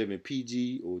 whether you live in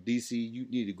PG or DC, you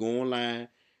need to go online.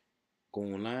 Go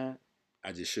online.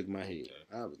 I just shook my head.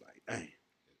 I was like, dang.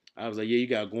 I was like, yeah, you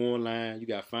got to go online. You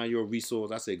got to find your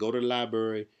resource. I said, go to the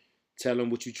library. Tell them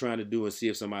what you're trying to do and see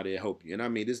if somebody will help you. And I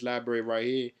mean, this library right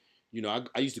here, you know,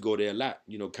 I used to go there a lot,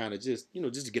 you know, kind of just, you know,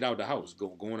 just to get out of the house,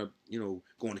 go on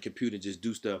the computer and just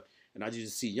do stuff. And I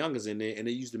used to see youngers in there, and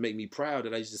it used to make me proud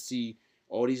that I used to see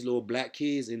all these little black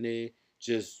kids in there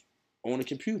just on the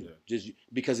computer, just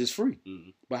because it's free.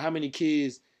 But how many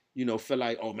kids, you know, feel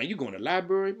like, oh man, you going to the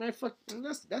library? Man, fuck,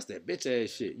 that's that bitch ass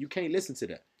shit. You can't listen to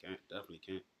that. Definitely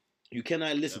can't. You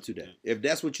cannot listen to that. If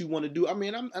that's what you want to do, I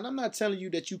mean, I'm not telling you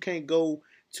that you can't go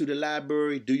to the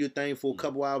library, do your thing for a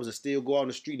couple hours, and still go out on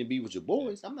the street and be with your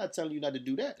boys. I'm not telling you not to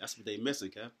do that. That's what they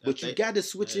missing, Cap. But you got to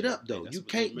switch it up, though. You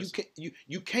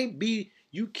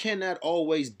cannot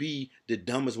always be the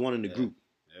dumbest one in the group.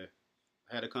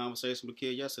 I had a conversation with a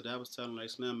kid yesterday. I was telling him, like,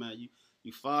 Slim, man,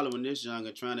 you following this young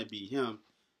and trying to be him.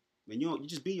 Man, you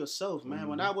just be yourself, man.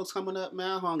 When I was coming up,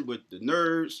 man, I hung with the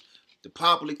nerds, the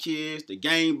popular kids, the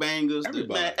gang bangers,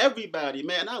 everybody,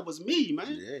 man. That was me,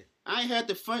 man. I ain't had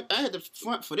the front. I had the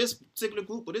front for this particular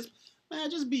group, but this. Man,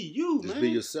 just be you, man. Just be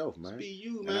yourself, man. Just be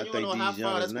you, And man. I You don't think know how these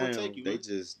far that's youngers gonna now, take you,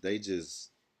 they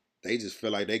man. just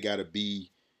feel like they gotta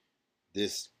be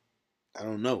this. I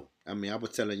don't know. I mean, I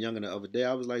was telling Younger the other day,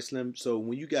 I was like, Slim, so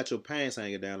when you got your pants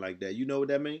hanging down like that, you know what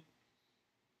that mean?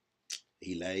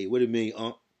 He like, what it mean,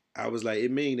 I was like,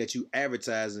 it mean that you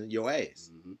advertising your ass.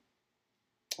 Mm-hmm.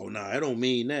 Oh no, I don't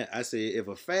mean that. I said if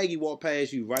a faggy walk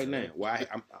past you right now, well,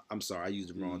 I'm sorry, I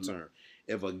used the wrong term.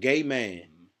 If a gay man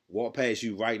walk past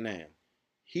you right now,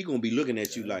 he gonna be looking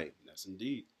at you like, that's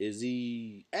indeed. Is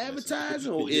he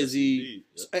advertising Yes, or is he?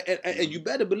 indeed. And you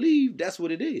better believe that's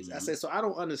what it is. I Mhm. said, so I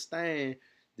don't understand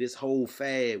this whole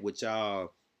fad with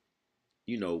y'all,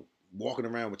 you know, walking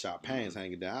around with y'all pants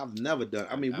hanging down. I've never done.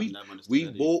 I mean,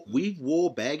 we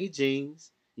wore baggy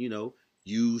jeans, you know,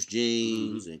 used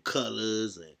jeans and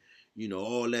colors and you know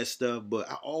all that stuff. But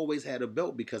I always had a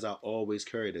belt because I always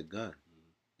carried a gun.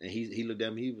 And he looked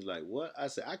at me. He was like, "What?" I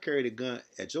said, "I carried a gun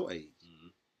at your age."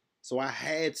 So I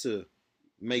had to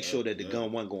make sure that the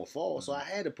gun wasn't going to fall. So I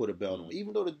had to put a belt on,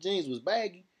 even though the jeans was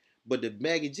baggy. But the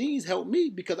baggy jeans helped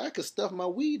me because I could stuff my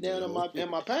weed down in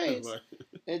my pants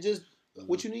and just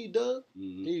what you need, Doug.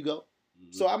 Here you go.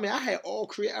 So I mean, I had all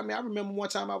create. I mean, I remember one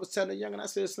time I was telling Young and I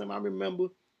said, Slim, I remember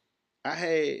I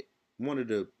had one of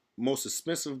the most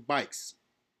expensive bikes.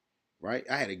 Right,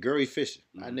 I had a Gurry Fisher.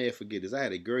 I never forget this. I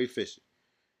had a Gurry Fisher,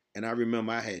 and I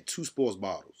remember I had 2 sports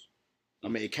bottles. I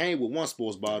mean, it came with 1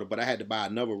 sports bottle, but I had to buy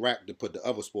another rack to put the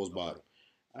other sports bottle.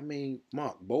 I mean,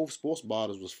 Mark, both sports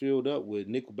bottles was filled up with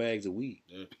nickel bags of weed.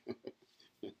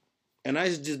 Yeah. And I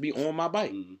used to just be on my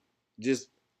bike. Just,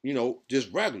 you know,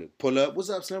 just regular. Pull up. What's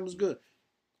up, Slim? What's good?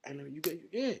 I know you get,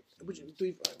 yeah.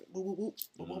 3, 5, boop, boop, boop,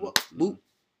 boop, boop, boop.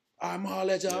 I'm all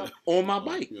that y'all on my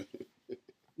bike.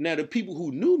 Now, the people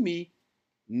who knew me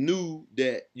knew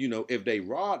that, you know, if they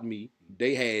robbed me,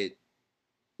 they had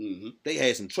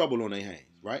some trouble on their hands,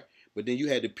 right? But then you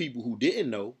had the people who didn't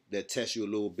know that test you a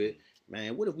little bit.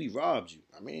 Man, what if we robbed you?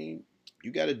 I mean,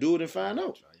 you got to do it and find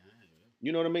out.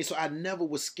 You know what I mean? So I never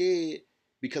was scared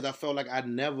because I felt like I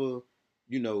never,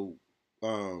 you know,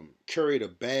 carried a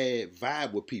bad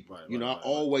vibe with people. I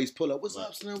always pull up, what's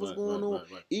up, Slim? What's going on?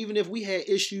 Even if we had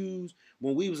issues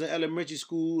when we was in elementary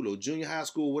school or junior high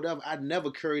school, whatever, I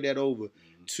never carried that over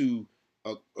to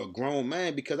a grown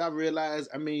man because I realized,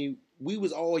 I mean, we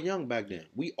was all young back then.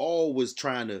 We all was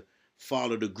trying to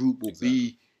follow the group or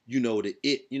be, you know, the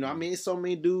it. You know, I mean, so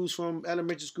many dudes from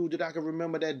elementary school that I can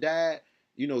remember that died,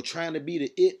 you know, trying to be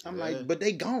the it. I'm like, but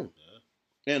they gone.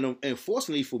 And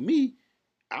fortunately for me,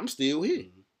 I'm still here.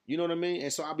 You know what I mean?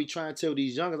 And so I be trying to tell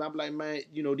these youngers, I'm like, man,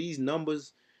 you know, these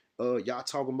numbers, y'all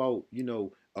talking about, you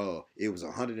know, it was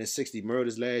 160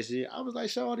 murders last year. I was like,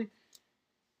 shawty,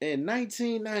 in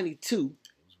 1992,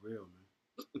 it was real,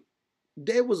 man.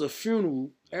 There was a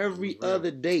funeral every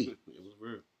other day. It was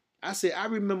real. I said, I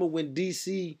remember when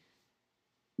DC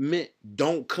meant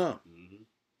don't come. It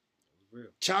was real.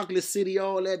 Chocolate City,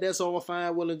 all that, that's all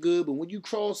fine, well and good. But when you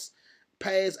cross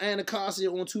past Anacostia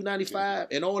on 295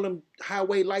 and all them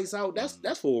highway lights out,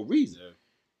 that's for a reason. Yeah.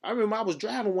 I remember I was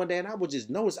driving one day and I would just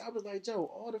notice, I was like,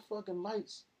 Joe, all the fucking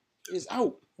lights is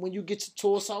out when you get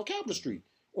towards South Capitol Street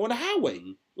on the highway.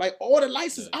 Like all the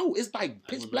lights is out. It's like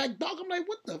pitch black dark. I'm like,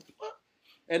 what the fuck?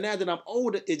 And now that I'm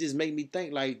older, it just made me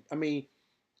think like, I mean,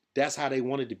 that's how they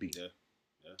wanted to be. Yeah.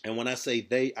 Yeah. And when I say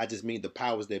they, I just mean the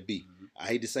powers that be. I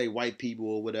hate to say white people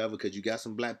or whatever because you got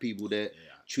some black people that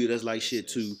treat us like shit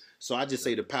too. So I just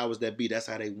say the powers that be, that's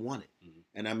how they want it.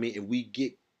 And I mean, if we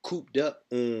get cooped up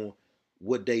on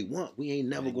what they want, we ain't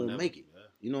never gonna make it.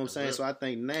 You know what I'm saying? So I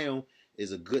think now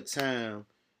is a good time,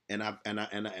 and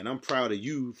I'm proud of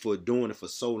you for doing it for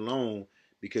so long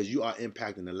because you are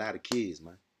impacting a lot of kids,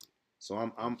 man.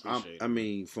 So I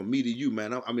mean, from me to you,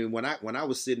 man. I mean, when I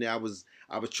was sitting there, I was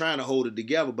trying to hold it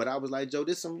together, but I was like, Joe,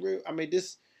 this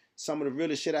some of the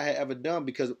realest shit I had ever done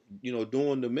because, you know,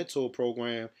 doing the mentor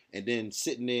program and then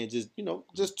sitting there and just, you know,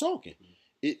 just talking.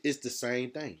 It's the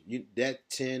same thing. That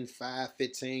 10, 5,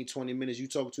 15, 20 minutes you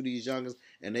talk to these youngers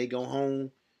and they go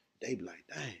home, they be like,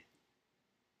 dang.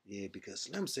 Yeah, because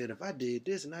Slim said if I did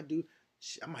this and I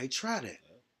might try that.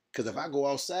 Because if I go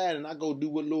outside and I go do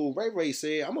what little Ray Ray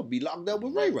said, I'm going to be locked up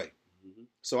with Ray Ray.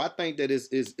 So I think that it's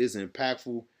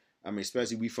impactful. I mean,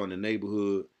 especially we from the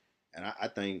neighborhood. And I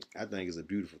think it's a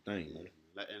beautiful thing, man.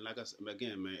 And like I said,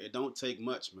 again, man, it don't take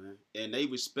much, man. And they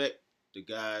respect the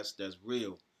guys that's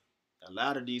real. A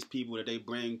lot of these people that they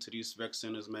bring to these rec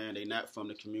centers, man, they not from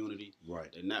the community. Right.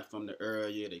 They're not from the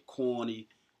area. They corny.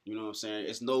 You know what I'm saying?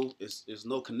 It's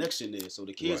no connection there. So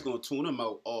the kids gonna tune them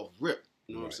out off rip.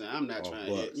 You know what I'm saying? I'm not trying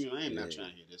to hear, you know, I ain't not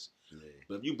trying to hear this. Yeah.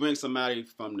 But if you bring somebody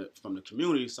from the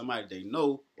community, somebody they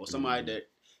know, or somebody that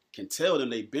can tell them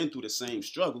they've been through the same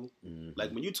struggle. Mm-hmm.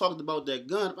 Like when you talked about that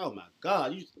gun, oh my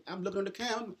God, I'm looking on the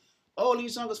camera, all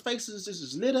these youngers' faces just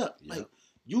is lit up. Yep. Like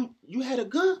you had a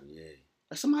gun? Yeah.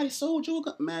 Like somebody sold you a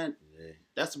gun? Man, Yeah.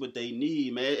 that's what they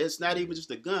need, man. It's not even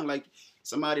just a gun. Like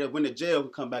somebody that went to jail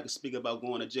can come back and speak about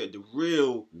going to jail. The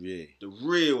real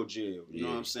jail. You know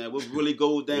what I'm saying? What really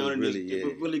goes down in this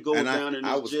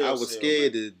jail. I was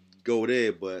scared to go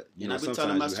there, but you know, I've been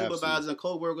telling my supervisors and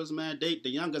co-workers, man, the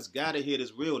youngest gotta hear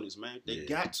this realness, man. They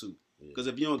got to. Because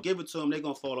if you don't give it to them, they're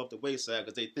going to fall off the wayside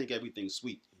because they think everything's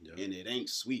sweet. Yep. And it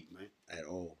ain't sweet, man. At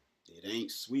all. It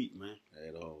ain't sweet, man.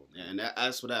 At all. Man. And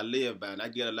that's what I live by. And I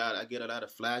get a lot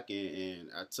of flack, and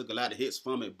I took a lot of hits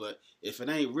from it. But if it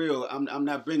ain't real, I'm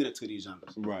not bringing it to these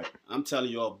youngers. Right. I'm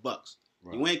telling y'all bucks.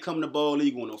 Right. You ain't coming to Ball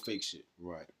League with no fake shit.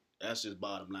 Right. That's just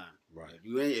bottom line. Right.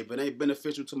 If it ain't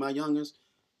beneficial to my youngers,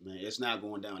 man, it's not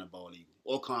going down at Ball League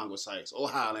or Congress Heights or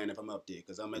Highland if I'm up there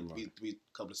because I'm at three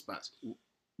couple of spots.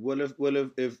 Well,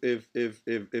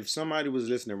 if somebody was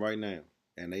listening right now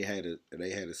and they had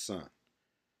a son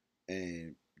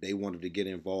and they wanted to get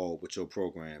involved with your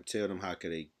program, tell them how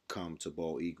could they come to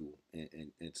Bald Eagle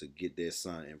and to get their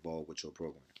son involved with your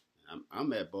program.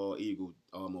 I'm at Bald Eagle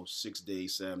almost 6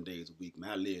 days, 7 days a week, man.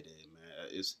 I live there,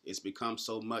 man. It's become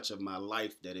so much of my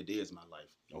life that it is my life.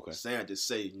 Okay. Sad to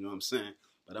say, you know what I'm saying?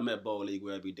 But I'm at Bald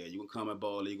Eagle every day. You can come at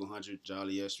Bald Eagle 100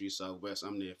 Joliet Street Southwest.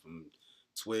 I'm there from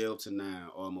 12 to 9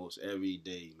 almost every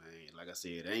day, man. Like I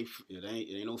said, it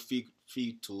ain't no fee to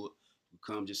it. You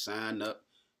come, just sign up.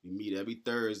 We meet every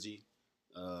Thursday.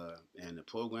 And the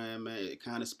program, man, it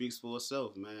kind of speaks for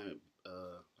itself, man.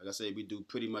 Like I said, we do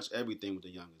pretty much everything with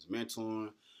the youngest. Mentoring.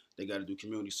 They got to do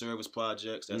community service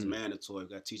projects. That's mandatory.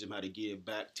 We got to teach them how to give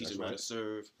back, teach them how to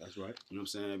serve. That's right. You know what I'm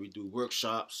saying? We do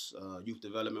workshops, youth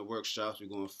development workshops. We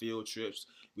go on field trips.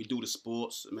 We do the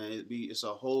sports. Man, it's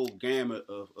a whole gamut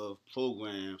of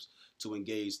programs to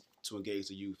engage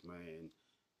the youth, man.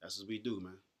 That's what we do,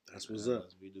 man. That's what's up.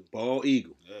 That's what we do. Bald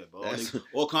Eagle. Yeah, Bald Eagle.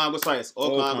 Or Congress Heights.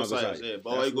 Yeah,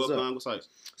 Bald Eagle or Congress Heights.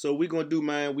 So we gonna do,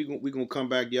 man. We gonna come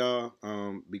back, y'all,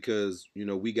 because you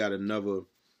know we got another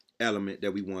element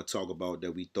that we want to talk about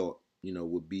that we thought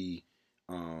would be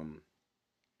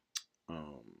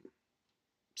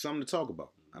something to talk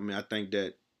about. I mean, I think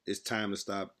that it's time to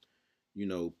stop,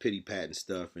 pity patting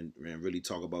stuff and really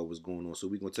talk about what's going on. So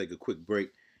we're gonna take a quick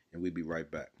break and we'll be right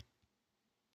back.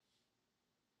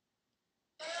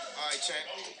 All right, champ.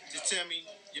 Just tell me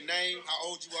your name,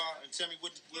 how old you are, and tell me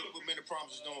what Men of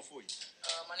Promise is doing for you.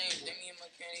 My name is Damian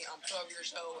McKinney. I'm 12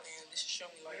 years old, and this is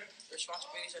showing me like the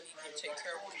responsibilities I need to take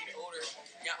care of when I get older.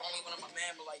 Not only when I'm a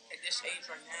man, but like at this age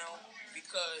right now,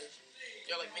 because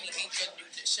there are like many age that do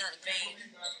certain things,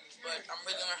 but I'm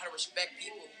really learning how to respect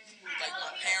people, like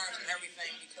my parents and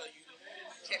everything, because you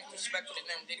can't be respectful to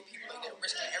them. They're the people that are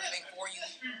risking everything for you,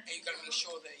 and you gotta make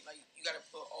sure that like you gotta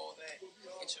put all that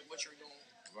into what you're doing.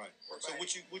 Right. So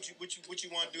what you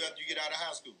want to do after you get out of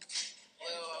high school?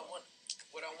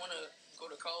 Well, I want to go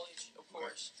to college, of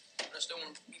course, but I still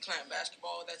want to be playing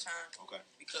basketball at that time. Okay.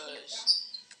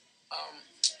 Because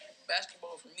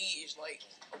basketball for me is like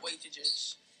a way to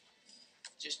just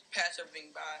pass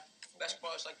everything by.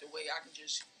 Basketball is like the way I can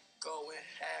just go and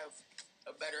have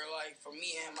a better life for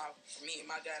me and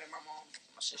my dad and my mom,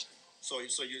 my sister. So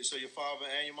your father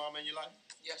and your mom in your life?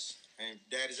 Yes. And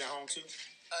dad is at home too?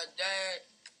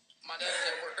 My dad is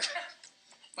at work.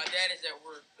 My dad is at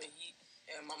work, but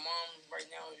and my mom right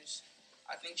now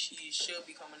I think she should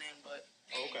be coming in, but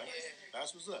okay, yeah.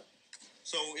 That's what's up.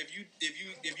 So if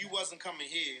you wasn't coming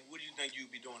here, what do you think you'd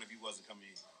be doing if you wasn't coming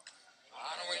here?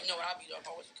 I don't really know what I'd be doing if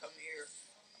I wasn't coming here.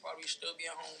 I'd probably still be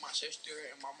at home with my sister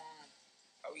and my mom.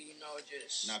 Probably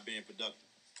just not being productive.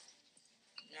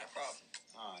 Not a problem.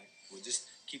 All right. Well, just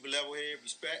keep a level head,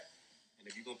 respect, and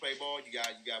if you're gonna play ball, you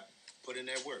got put in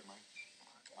that work, man.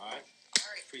 All right.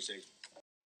 Appreciate you.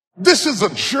 This is a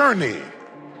journey.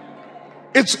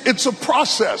 It's a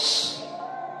process.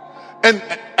 And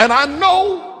I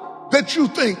know that you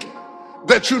think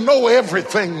that you know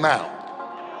everything now.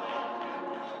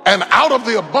 And out of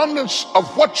the abundance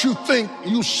of what you think,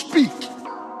 you speak.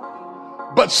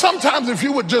 But sometimes if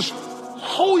you would just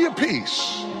hold your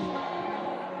peace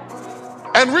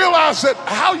and realize that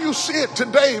how you see it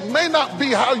today may not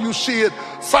be how you see it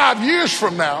 5 years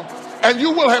from now, and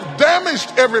you will have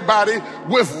damaged everybody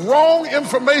with wrong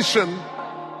information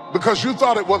because you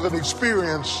thought it was an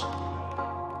experience,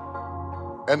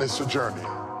 and it's a journey.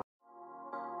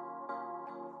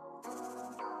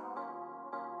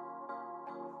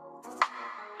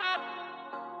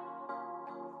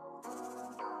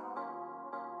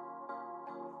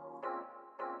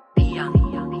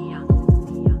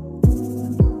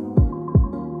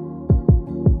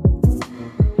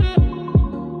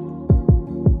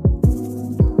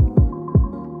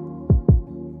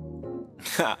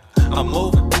 I'm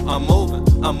moving, I'm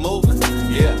moving, I'm moving.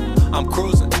 Yeah, I'm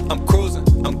cruising, I'm cruising,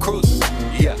 I'm cruising.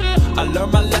 Yeah, I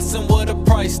learned my lesson with a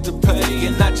price to pay,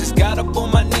 and I just got up on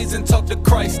my knees and talked to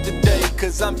Christ today.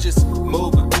 Cause I'm just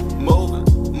moving, moving,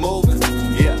 moving.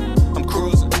 Yeah, I'm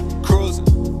cruising,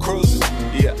 cruising, cruising.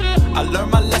 Yeah, I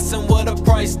learned my lesson with a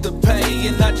price to pay,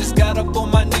 and I just got up on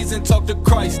my knees and talked to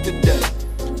Christ today.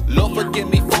 Lord,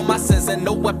 forgive me for my sins, and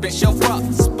no weapon shall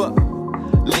prosper.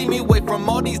 Lead me away from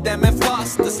all these damn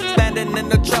imposters. Standing in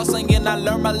the trial singing, I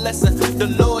learned my lesson. The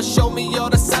Lord showed me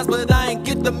all the signs, but I ain't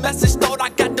get the message. Thought I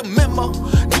got the memo.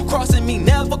 You crossing me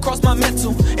never crossed my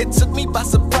mental. It took me by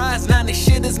surprise, now this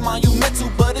shit is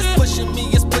monumental. But it's pushing me,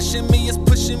 it's pushing me, it's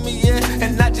pushing me, yeah.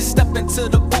 And I just step into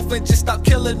the booth and just start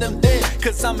killing them dead.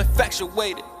 Cause I'm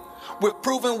infatuated with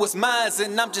proving what's mine,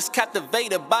 and I'm just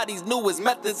captivated by these newest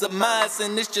methods of mine.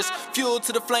 And it's just fuel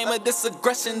to the flame of this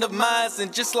aggression of mine.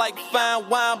 And just like fine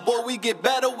wine, boy, we get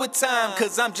better with time.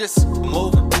 Cause I'm just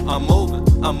moving, I'm moving,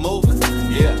 I'm moving.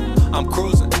 Yeah, I'm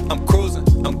cruising, I'm cruising,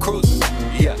 I'm cruising.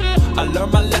 Yeah, I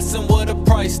learned my lesson with a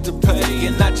price to pay,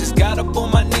 and I just got up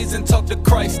on my knees and talked to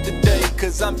Christ today.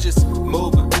 Cause I'm just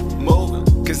moving, moving.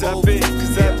 Cause I be,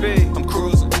 I'm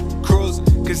cruising, cruising.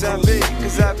 Cause I be.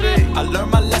 I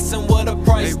learned my lesson with a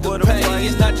price to pay,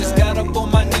 and I just got up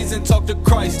on my knees and talked to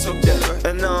Christ today.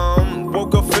 And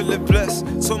woke up feeling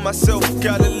blessed. Told myself,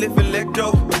 gotta live and let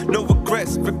go. No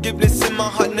regrets, forgiveness in my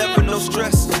heart, never no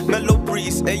stress. Mellow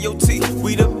breeze, AOT,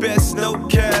 we the best, no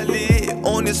Cali.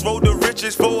 On this road to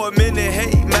riches for a minute,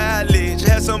 hey, mileage.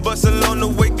 Had some busts along the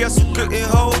way, guess who couldn't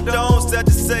hold on. Sad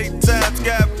to say, times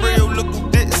got real, look who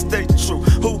didn't stay true.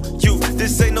 Who you?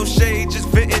 This ain't no shade, just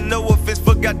venting, no offense.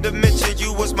 Forgot to mention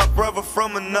you was my brother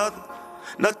from another.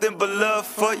 Nothing but love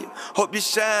for you. Hope you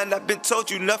shine. I've been told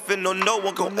you nothing or no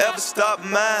one gon' ever stop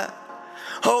mine.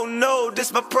 Oh no,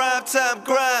 this my prime time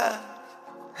grind.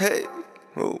 Hey,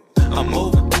 ooh. I'm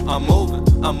moving, I'm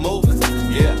moving, I'm moving.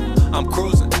 Yeah, I'm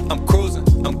cruising, I'm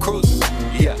cruising, I'm cruising.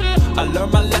 Yeah, I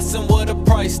learned my lesson with a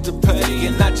price to pay,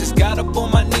 and I just got up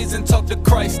on my knees and talked to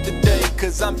Christ today.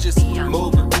 Cause I'm just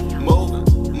moving,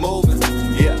 moving, moving.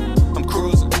 Yeah, I'm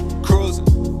cruising,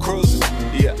 cruising, cruising.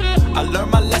 Yeah, I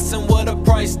learned my lesson with a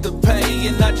price to pay,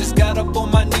 and I just got up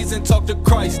on my knees and talked to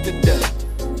Christ today.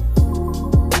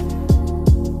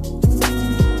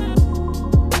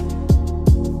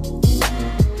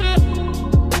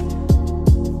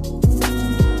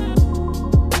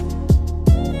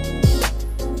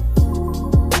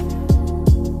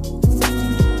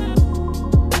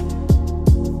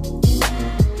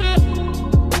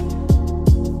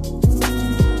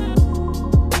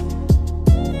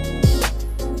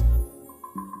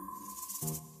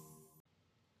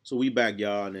 So we back,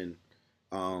 y'all, and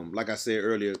like I said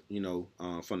earlier,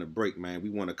 from the break, man, we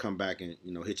want to come back and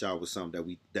hit y'all with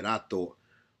something that I thought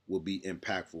would be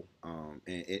impactful, and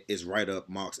it's right up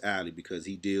Mark's alley because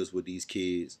he deals with these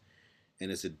kids,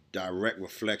 and it's a direct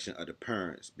reflection of the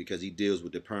parents because he deals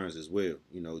with the parents as well,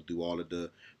 through all of the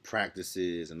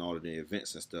practices and all of the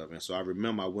events and stuff. And so I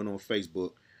remember I went on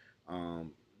Facebook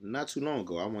not too long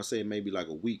ago. I want to say maybe like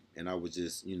a week, and I was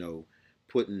just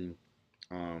putting.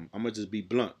 I'm gonna just be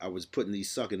blunt. I was putting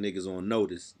these sucker niggas on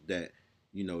notice that,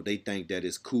 they think that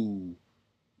it's cool,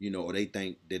 or they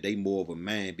think that they more of a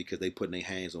man because they putting their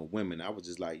hands on women. I was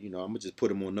just like, I'm gonna just put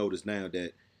them on notice now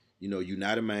that, you're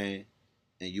not a man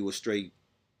and you a straight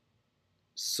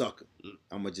sucker.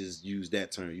 I'm gonna just use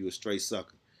that term. You a straight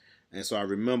sucker. And so I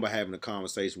remember having a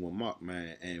conversation with Mark,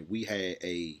 man, and we had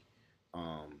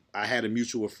I had a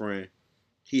mutual friend,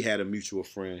 he had a mutual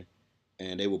friend,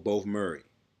 and they were both married.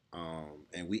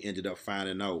 And we ended up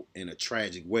finding out in a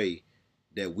tragic way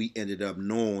that we ended up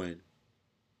knowing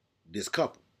this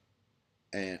couple.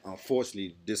 And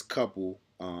unfortunately, this couple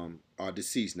are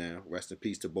deceased now. Rest in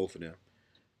peace to both of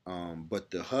them.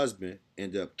 But the husband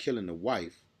ended up killing the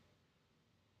wife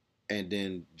and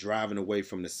then driving away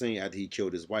from the scene after he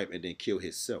killed his wife and then killed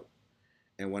himself.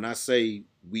 And when I say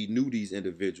we knew these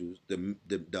individuals,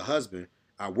 the husband,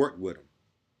 I worked with him.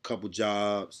 Couple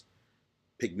jobs,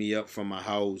 picked me up from my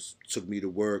house, took me to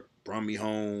work, brought me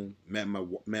home, met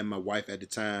my wife at the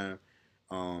time.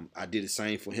 I did the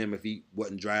same for him if he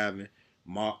wasn't driving.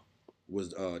 Mark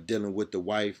was dealing with the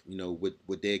wife,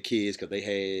 with their kids because they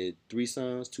had two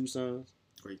sons,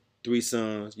 three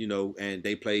sons, and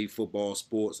they played football,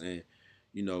 sports, and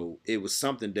it was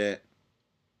something that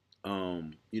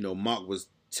Mark was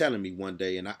telling me one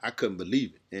day, and I couldn't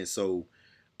believe it. And so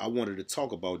I wanted to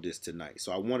talk about this tonight.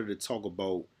 So I wanted to talk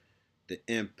about the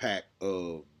impact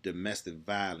of domestic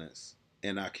violence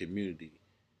in our community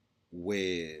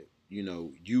where,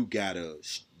 you got a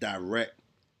direct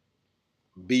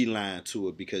beeline to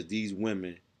it because these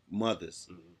women, mothers,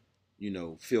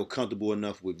 feel comfortable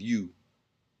enough with you,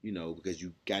 because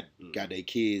you got their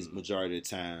kids majority of the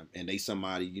time, and they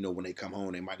somebody, when they come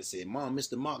home, they might have said, Mom,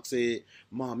 Mr. Mark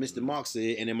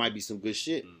said, and it might be some good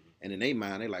shit. And in their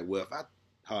mind, they like, well, if I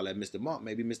holler at Mr. Mark,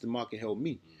 maybe Mr. Mark can help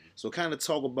me. So kind of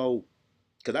talk about,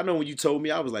 because I know when you told me,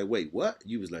 I was like, wait, what?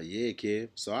 You was like, yeah, kid.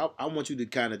 So I want you to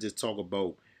kind of just talk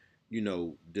about,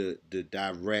 the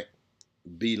direct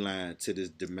beeline to this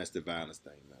domestic violence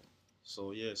thing, man.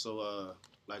 So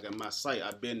like at my site,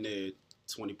 I've been there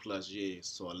 20 plus years.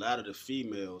 So a lot of the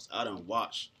females I done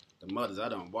watched, the mothers I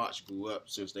done watched grew up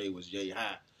since they was yay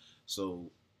high. So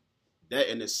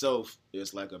that in itself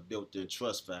is like a built-in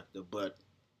trust factor. But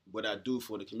what I do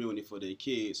for the community, for their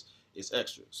kids, is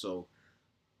extra. So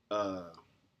a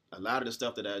lot of the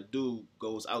stuff that I do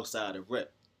goes outside of rec,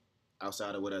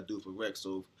 outside of what I do for rec.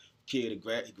 So kid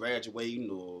graduating,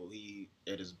 or he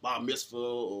at his bar mitzvah,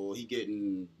 or he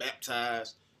getting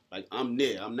baptized, like I'm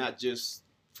there. I'm not just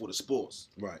for the sports.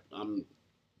 Right. I'm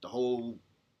the whole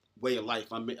way of life.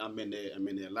 I'm in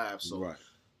their lives. So right.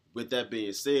 With that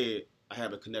being said, I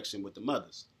have a connection with the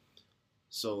mothers.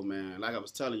 So man, like I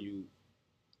was telling you,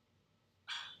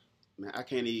 man, I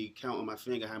can't even count on my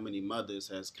finger how many mothers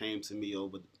has came to me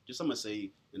over, just I'm gonna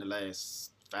say in the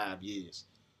last 5 years.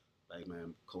 Like,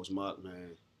 man, Coach Mark,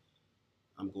 man,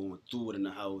 I'm going through it in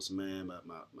the house, man.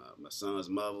 My son's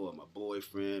mother or my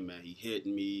boyfriend, man, he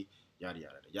hitting me, yada,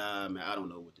 yada, yada, man. I don't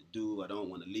know what to do. I don't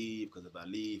want to leave, because if I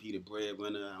leave, he the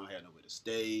breadwinner. I don't have nowhere to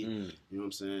stay. You know what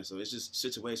I'm saying? So it's just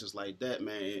situations like that,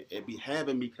 man. It be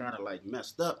having me kind of like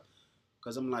messed up,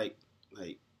 because I'm like,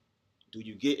 do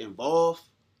you get involved?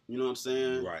 You know what I'm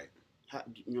saying? Right.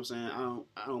 You know what I'm saying?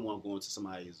 I don't want to go into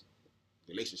somebody's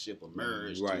relationship or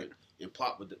marriage and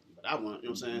pop with what I want. You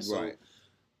know what I'm saying? Right. So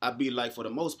I be like, for the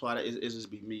most part, it's just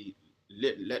be me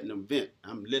letting them vent.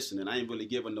 I'm listening. I ain't really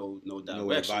giving no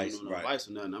direction, no advice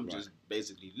or nothing. I'm just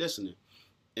basically listening.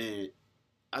 And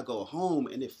I go home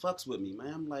and it fucks with me,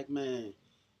 man. I'm like, man,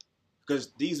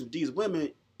 because these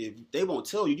women, if they won't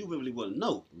tell you, you really wouldn't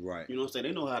know. Right. You know what I'm saying?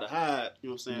 They know how to hide. You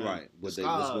know what I'm saying? Right. What's going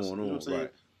on? You know what I'm saying?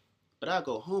 Right. But I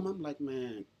go home, I'm like,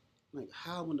 man, like,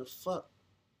 how in the fuck?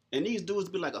 And these dudes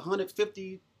be like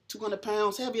 150, 200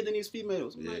 pounds heavier than these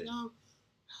females. I'm like, yo,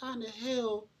 how in the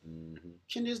hell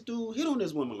can this dude hit on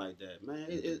this woman like that, man?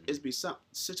 It's be some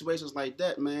situations like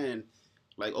that, man.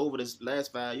 Like, over this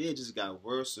last 5 years, it just got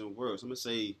worse and worse. I'm gonna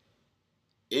say,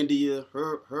 India,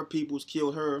 her peoples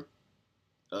killed her.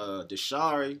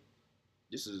 Deshari,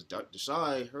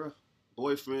 her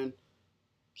boyfriend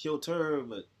killed her,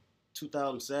 but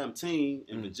 2017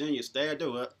 in Virginia, stabbed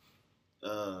her up.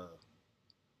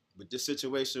 With this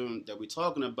situation that we're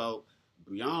talking about,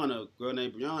 Brianna, a girl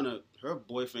named Brianna, her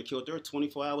boyfriend killed her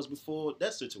 24 hours before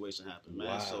that situation happened, man.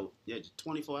 Wow. So, yeah, just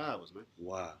 24 hours, man.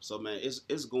 Wow. So, man,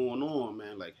 it's going on,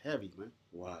 man, like heavy, man.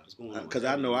 Wow. It's going on. Because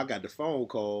I know I got the phone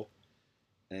call,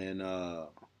 and a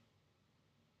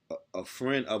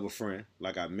friend of a friend,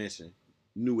 like I mentioned,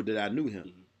 knew that I knew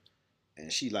him.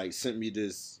 And she, like, sent me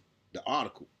the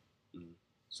article.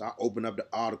 So I opened up the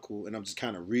article, and I'm just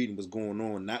kind of reading what's going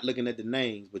on, not looking at the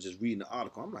names, but just reading the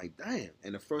article. I'm like, damn.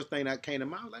 And the first thing that came to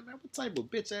mind, I was like, man, what type of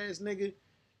bitch-ass nigga?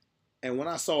 And when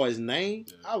I saw his name,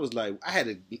 I was like,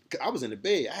 I was in the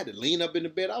bed. I had to lean up in the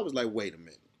bed. I was like, wait a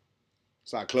minute.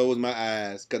 So I closed my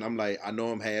eyes, because I'm like, I know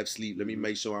I'm half asleep. Let me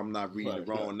make sure I'm not reading the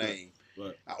wrong name.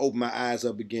 Right. I opened my eyes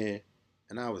up again,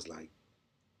 and I was like,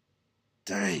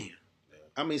 damn. Yeah.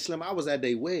 I mean, Slim, I was at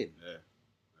their wedding. Yeah.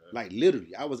 Like,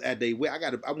 literally, I was at their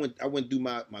wedding. I went through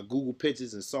my Google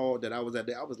pictures and saw that I was at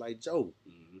there. I was like, Joe,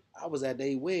 I was at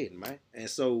their wedding, man. And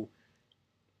so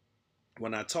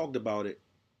when I talked about it,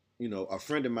 a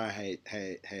friend of mine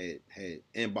had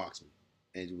inboxed me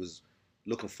and was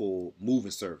looking for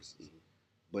moving services.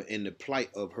 But in the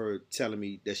plight of her telling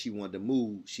me that she wanted to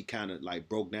move, she kind of like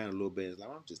broke down a little bit. It's like,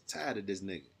 I'm just tired of this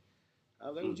nigga. I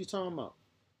was like, what you talking about?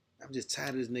 I'm just tired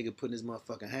of this nigga putting his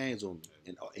motherfucking hands on me.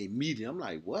 And immediately, I'm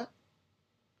like, what?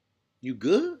 You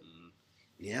good?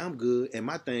 Yeah, I'm good. And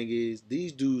my thing is,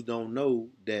 these dudes don't know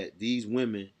that these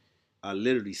women are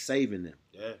literally saving them.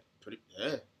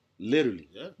 Yeah, Literally.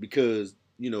 Yeah. Because,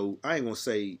 I ain't going to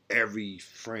say every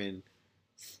friend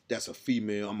that's a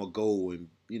female, I'm going to go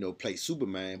and, play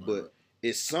Superman. But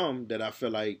it's some that I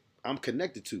feel like I'm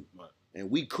connected to. Right.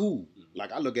 And we cool.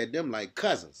 Like, I look at them like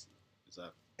cousins.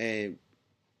 Exactly. And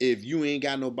if you ain't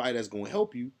got nobody that's gonna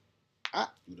help you, I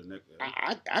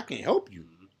can help you.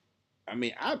 I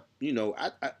mean, I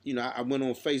went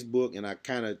on Facebook and I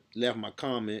kind of left my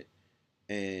comment,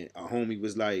 and a homie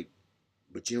was like,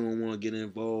 "But you don't want to get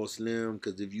involved, Slim,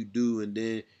 because if you do, and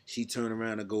then she turn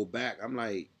around and go back," I'm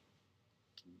like,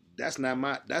 that's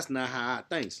not how I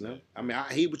think, Slim. I mean,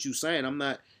 I hear what you saying. I'm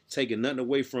not taking nothing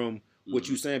away from what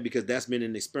you saying because that's been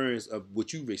an experience of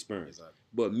what you've experienced. Exactly.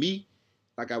 But me,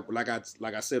 like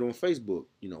I said on Facebook,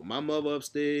 you know, my mother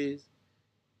upstairs,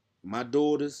 my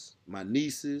daughters, my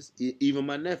nieces, even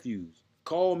my nephews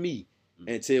call me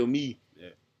and tell me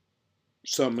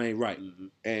something ain't right.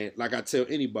 And like I tell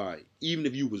anybody, even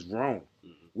if you was wrong,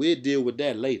 we'll deal with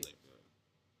that later.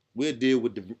 We'll deal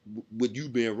with you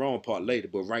being wrong part later.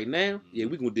 But right now, we're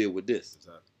going to deal with this.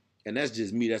 Exactly. And that's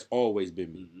just me. That's always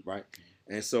been me, right?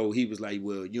 And so he was like,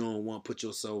 well, you don't want to put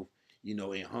yourself, you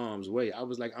know, in harm's way. I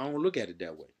was like, I don't look at it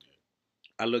that way.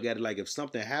 I look at it like if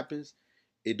something happens,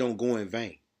 it don't go in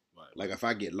vain. Right. Like if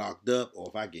I get locked up or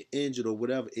if I get injured or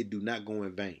whatever, it do not go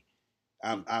in vain.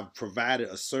 I've provided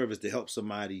a service to help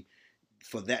somebody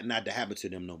for that not to happen to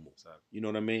them no more. Exactly. You know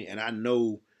what I mean? And I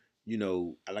know, you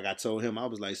know, like I told him, I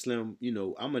was like, Slim, you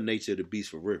know, I'm a nature of the beast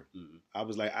for real. I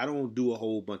was like, I don't do a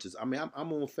whole bunch of, I mean,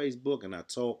 I'm on Facebook and I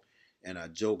talk and I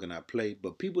joke and I play,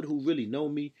 but people who really know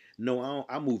me know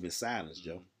I move in silence,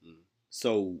 Joe.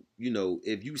 So, you know,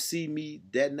 if you see me,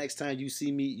 that next time you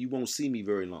see me, you won't see me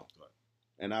very long. Right.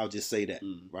 And I'll just say that,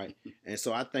 right? And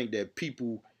so I think that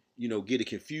people, you know, get it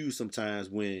confused sometimes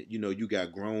when, you know, you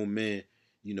got grown men,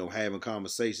 you know, having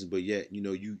conversations, but yet, you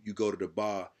know, you go to the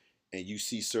bar and you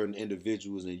see certain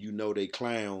individuals and you know they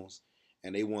clowns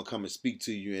and they want to come and speak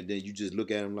to you and then you just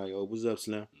look at them like, oh, what's up,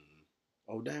 Slim?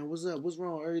 Oh, damn, what's up? What's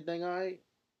wrong? Everything all right?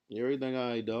 Yeah, everything all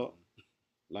right, dog.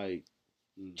 Like,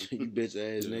 you bitch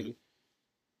ass nigga.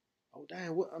 Oh,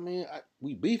 damn, what? I mean,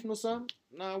 we beefing or something?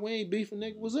 Nah, we ain't beefing,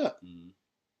 nigga. What's up?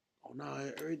 Oh, nah,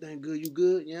 everything good? You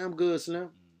good? Yeah, I'm good, Slim.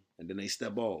 And then they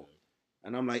step off.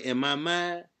 And I'm like, in my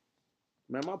mind,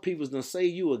 man, my people's done say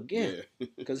you again.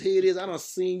 Because here it is, I done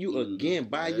seen you again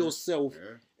by yourself.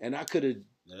 And I could have,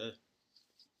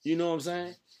 you know what I'm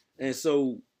saying? And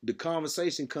so the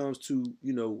conversation comes to,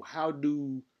 you know, how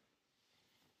do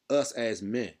us as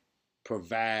men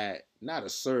provide, not a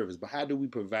service, but how do we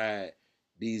provide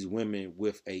these women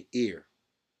with a ear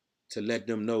to let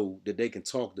them know that they can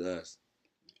talk to us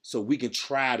so we can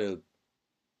try to,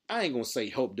 I ain't going to say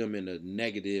help them in a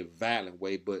negative, violent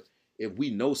way, but if we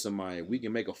know somebody, we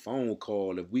can make a phone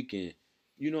call, if we can,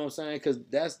 you know what I'm saying? Because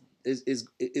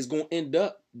it's going to end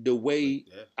up the way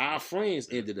our friends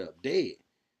ended up, dead.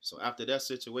 So after that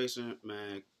situation,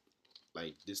 man,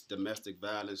 like this domestic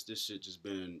violence, this shit just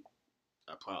been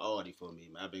a priority for me,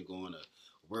 man. I've been going to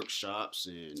workshops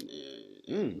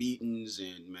and meetings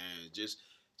and, man, just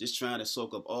trying to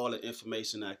soak up all the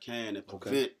information I can and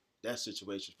prevent that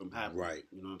situation from happening. Right.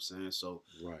 You know what I'm saying? So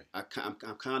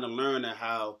I'm kind of learning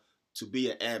how to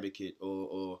be an advocate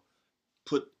or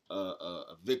put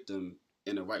a victim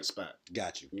in the right spot.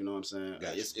 Got you. You know what I'm saying?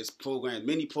 It's programs,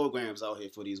 many programs out here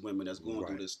for these women that's going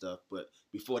through this stuff. But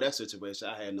before that situation,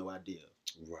 I had no idea.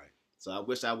 Right. So I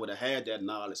wish I would have had that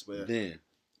knowledge where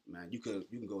man, you can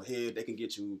go ahead. They can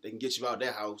get you out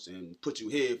that house and put you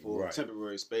here for a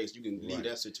temporary space. You can leave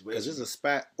that situation. Because there's a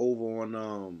spot over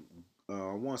on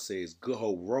I want to say it's Good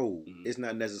Hope Road. It's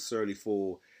not necessarily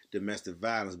for domestic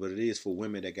violence, but it is for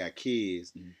women that got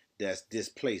kids that's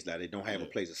displaced. Like they don't have a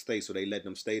place to stay, so they let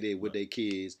them stay there with their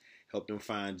kids, help them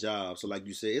find jobs. So like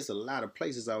you said, it's a lot of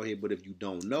places out here, but if you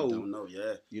don't know,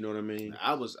 you know what I mean?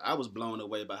 I was blown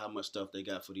away by how much stuff they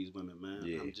got for these women, man.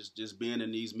 Yeah. I'm just being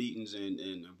in these meetings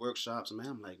and workshops, man,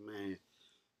 I'm like, man.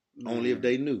 Only if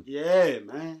they knew. Yeah,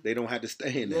 man. They don't have to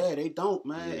stay in there. Yeah, they don't,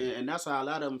 man. Yeah. And that's how a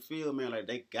lot of them feel, man. Like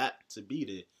they got to be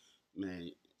there,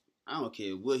 man. I don't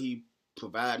care what he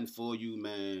providing for you,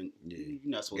 man. Yeah.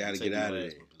 You're not supposed to take out of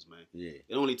there, man. Yeah.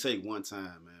 It only take one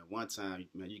time, man. One time,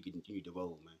 man, you need to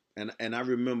roll, man. And I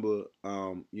remember,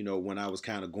 you know, when I was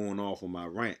kind of going off on my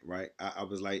rant, right? I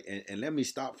was like, and let me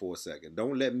stop for a second.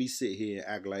 Don't let me sit here and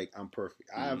act like I'm perfect.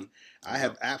 I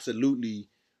have absolutely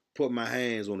put my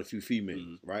hands on a few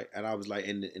females, right? And I was like,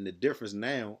 and the difference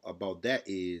now about that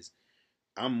is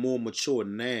I'm more mature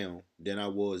now than I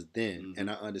was then. And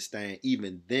I understand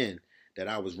even then that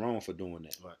I was wrong for doing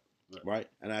that. Right?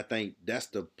 And I think that's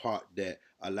the part that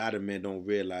a lot of men don't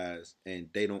realize and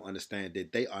they don't understand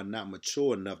that they are not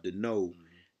mature enough to know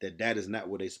that is not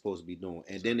what they're supposed to be doing.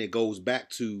 And then it goes back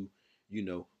to, you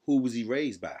know, who was he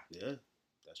raised by? Yeah,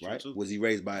 that's right? true too. Was he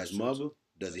raised by his mother?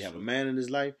 Does he have a man in his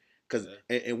life? Because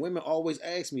and women always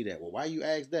ask me that. Well, why you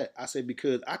ask that? I say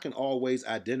because I can always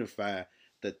identify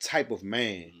the type of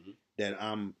man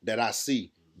that I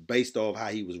see based off how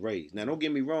he was raised. Now, don't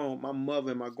get me wrong. My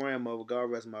mother and my grandmother, God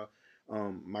rest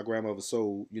my grandmother's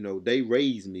soul, you know, they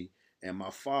raised me, and my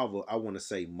father, I want to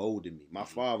say, molded me. My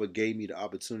father gave me the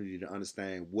opportunity to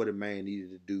understand what a man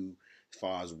needed to do as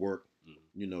far as work,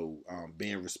 You know,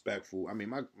 being respectful. I mean,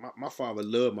 my father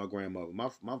loved my grandmother.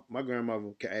 My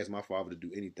grandmother could ask my father to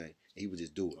do anything. He would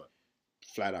just do it,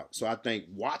 flat out. So I think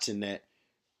watching that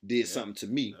did something to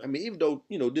me. I mean, even though,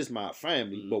 you know, this is my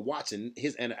family, but watching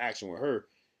his interaction with her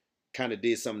kind of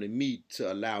did something to me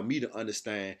to allow me to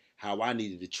understand how I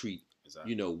needed to treat,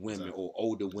 you know, women or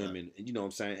older women. You know what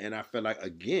I'm saying? And I felt like,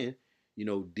 again, you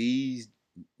know, these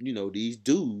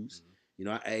dudes, you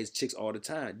know, I ask chicks all the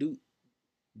time,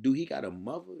 do he got a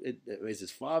mother? Is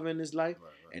his father in his life?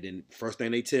 Right. And then first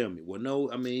thing they tell me, well,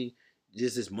 no, I mean,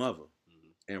 just his mother.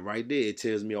 And right there, it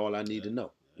tells me all I need to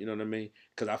know. You know what I mean?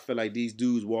 Because I feel like these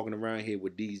dudes walking around here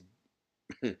with these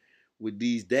with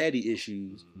these daddy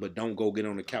issues, but don't go get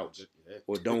on the couch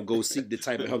or don't go seek the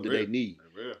type of help that they need.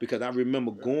 Because I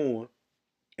remember going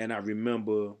and I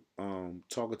remember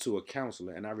talking to a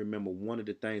counselor, and I remember one of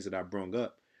the things that I brung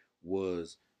up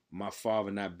was my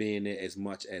father not being there as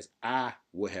much as I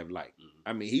would have liked.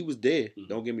 I mean, he was there,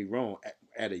 don't get me wrong,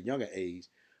 at a younger age,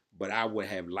 but I would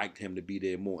have liked him to be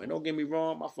there more. And don't get me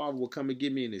wrong, my father would come and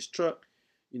get me in his truck.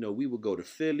 You know, we would go to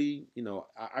Philly. You know,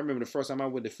 I remember the first time I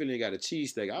went to Philly and got a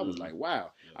cheesesteak. I was like,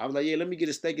 wow. I was like, yeah, let me get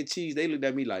a steak and cheese. They looked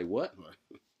at me like, what?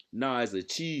 Nah, it's a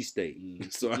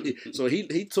cheesesteak. So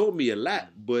he told me a lot,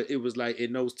 but it was like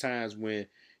in those times when,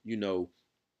 you know,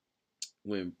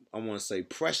 when I want to say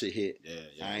pressure hit,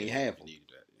 I ain't have them.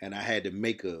 And I had to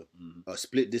make a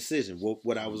split decision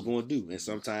what I was going to do. And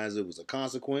sometimes it was a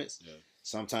consequence.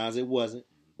 Sometimes it wasn't.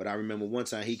 But I remember one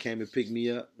time he came and picked me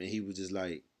up, and he was just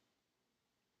like,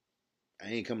 I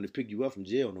ain't coming to pick you up from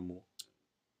jail no more.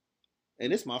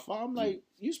 And it's my fault. I'm like,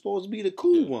 you supposed to be the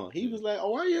cool one. He was like,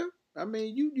 oh, are you? I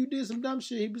mean, you did some dumb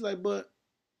shit. He was like, but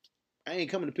I ain't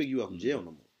coming to pick you up from jail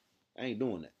no more. I ain't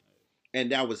doing that.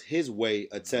 And that was his way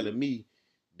of telling me,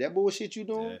 that bullshit you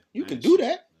doing, you can do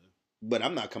that, but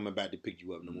I'm not coming back to pick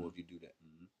you up no more if you do that.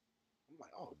 I'm like,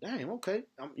 oh, damn, okay.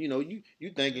 You know, you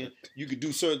thinking you could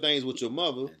do certain things with your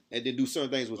mother and then do certain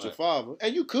things with your father,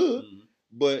 and you could,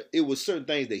 but it was certain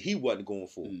things that he wasn't going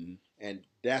for. And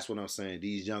that's what I'm saying.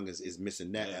 These youngins is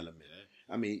missing that element.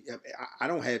 I mean, I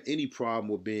don't have any problem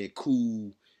with being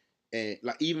cool. And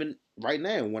like even right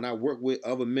now, when I work with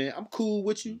other men, I'm cool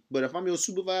with you. But if I'm your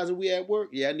supervisor, we at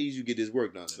work, I need you to get this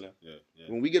work done, Slim.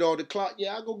 When we get all the clock,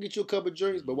 I'll go get you a couple of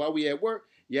drinks. But while we at work,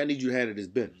 I need you to handle this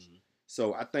business.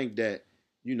 So I think that,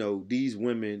 you know, these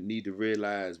women need to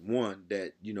realize, one,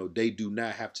 that, you know, they do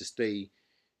not have to stay,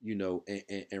 you know,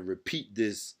 and repeat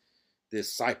this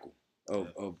cycle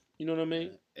of you know what I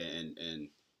mean? And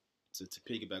to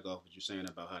piggyback off what you're saying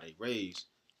about how they raise,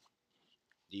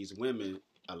 these women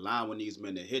allowing these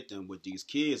men to hit them with these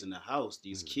kids in the house,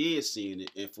 these kids seeing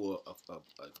it, and for a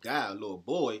guy, a little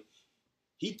boy,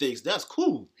 he thinks that's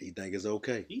cool. He think it's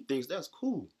okay. He thinks that's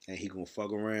cool. And he gonna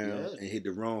fuck around and hit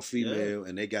the wrong female,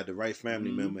 and they got the right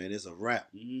family member, and it's a wrap.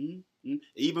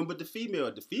 Even with the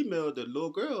female, the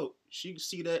little girl, she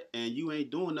see that, and you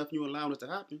ain't doing nothing, you allowing it to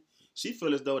happen. She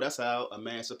feel as though that's how a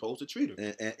man's supposed to treat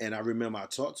her. And I remember I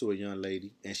talked to a young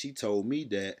lady, and she told me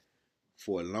that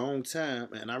for a long time,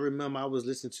 and I remember I was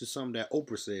listening to something that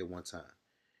Oprah said one time,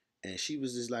 and she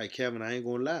was just like, Kevin, I ain't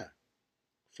gonna lie.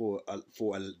 For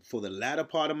the latter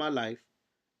part of my life,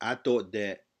 I thought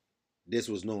that this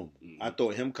was normal. I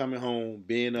thought him coming home,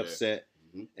 being upset,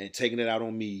 and taking it out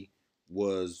on me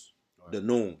was the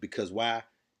norm. Because why?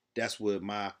 That's what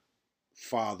my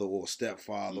father or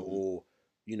stepfather or,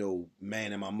 you know,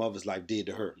 man in my mother's life did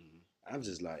to her. I'm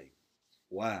just like,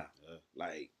 wow.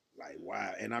 Like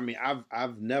wow. And I mean,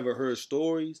 I've never heard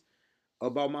stories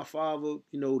about my father,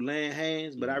 you know, laying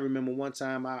hands, but I remember one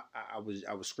time I was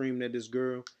screaming at this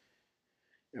girl,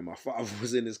 and my father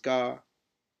was in his car.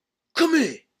 Come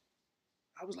here.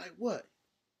 I was like, what?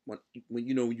 When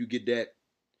you know, when you get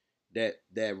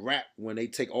that wrap, when they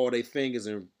take all their fingers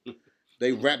and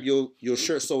they wrap your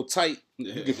shirt so tight,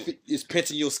 it's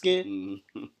pinching your skin.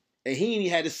 And he ain't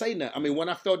even had to say nothing. I mean, when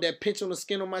I felt that pinch on the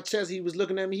skin on my chest, he was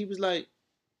looking at me. He was like,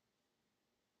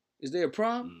 is there a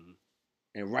problem?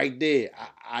 And right there,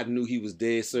 I knew he was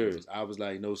dead serious. I was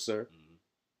like, no, sir.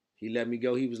 He let me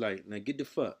go. He was like, now get the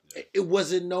fuck. It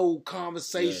wasn't no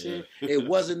conversation. It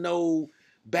wasn't no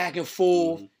back and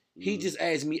forth. He just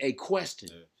asked me a question.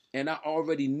 And I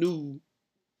already knew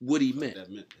what he meant.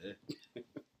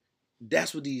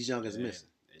 That's what these youngers missing.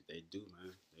 They do,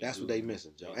 man. That's what they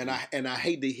missing, Joe. And I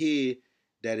hate to hear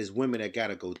that it's women that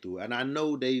gotta go through it. And I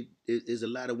know there's a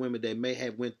lot of women that may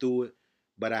have went through it,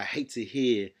 but I hate to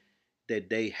hear that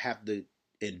they have to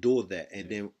endure that. And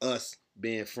then us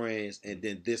being friends, and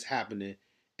then this happening,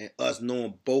 and us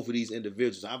knowing both of these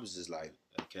individuals, I was just like,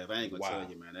 Kev, I ain't gonna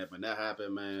tell you, man. When that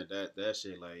happened, man, that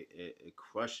shit, like, it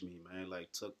crushed me, man. Like,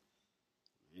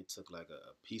 it took like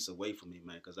a piece away from me,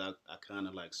 man, because I kind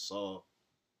of like saw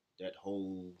that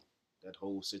whole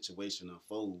situation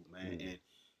unfold, man, and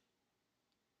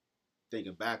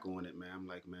thinking back on it, man, I'm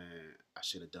like, man, I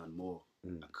should have done more.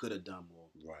 I could have done more,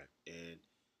 right? And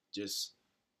just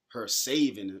her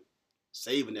saving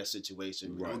that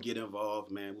situation. Right. Don't get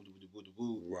involved, man.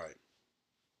 Woo. Right.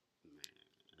 Man,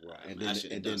 Right. I And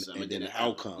mean, then the happened.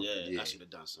 outcome. Yeah, I should have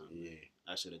done something. Yeah.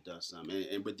 I should have done something.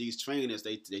 And with these trainers,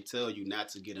 they tell you not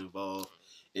to get involved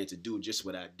and to do just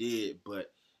what I did.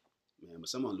 But man, when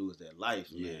someone lose their life,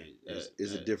 Yeah, man,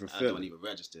 it's a different I feeling. don't even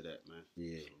register that, man.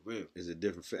 Yeah, For real. it's a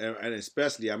different, and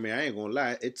especially, I mean, I ain't gonna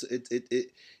lie,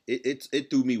 it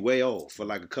threw me way off for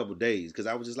like a couple days because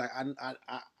I was just like,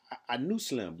 I knew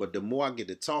Slim, but the more I get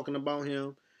to talking about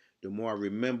him, the more I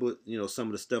remember, you know, some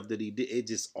of the stuff that he did, it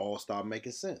just all started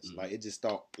making sense. Like it just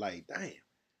started like, damn,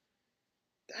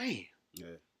 Yeah.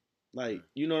 like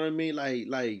you know what I mean,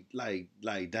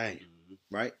 like damn,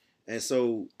 right? And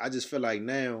so I just feel like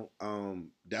now,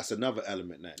 that's another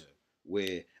element now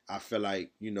where I feel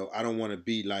like, you know, I don't want to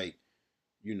be like,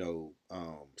 you know,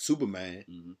 Superman,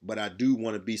 but I do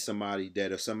want to be somebody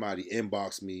that if somebody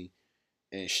inbox me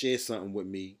and share something with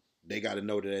me, they got to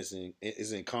know that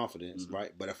it's in confidence,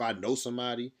 right? But if I know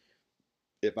somebody,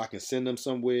 if I can send them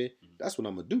somewhere, that's what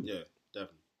I'm gonna do. Yeah,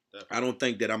 definitely. I don't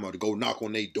think that I'm gonna go knock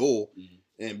on their door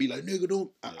and be like, nigga,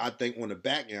 don't. I think on the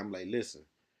back end, I'm like, listen,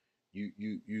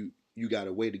 you got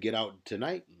a way to get out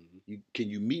tonight. Can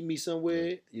you meet me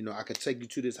somewhere? You know, I can take you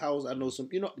to this house. I know some,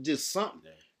 you know, just something,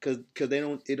 cause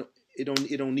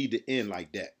it don't need to end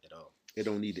like that at all. It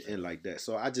don't need to end like that.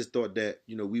 So I just thought that,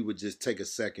 you know, we would just take a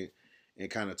second and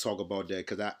kind of talk about that,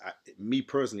 because me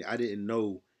personally, I didn't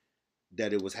know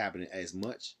that it was happening as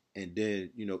much. And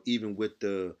then, you know, even with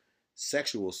the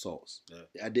sexual assaults,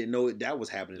 I didn't know that was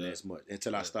happening as much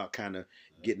until I start kind of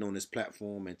getting on this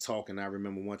platform and talking. I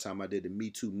remember one time I did the Me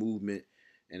Too movement,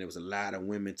 and there was a lot of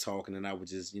women talking, and I was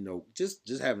just, you know, just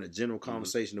having a general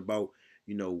conversation about,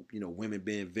 you know, women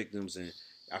being victims. And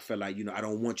I felt like, you know, I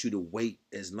don't want you to wait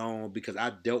as long, because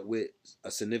I dealt with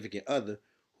a significant other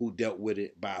who dealt with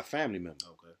it by a family member.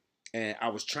 Okay. And I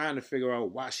was trying to figure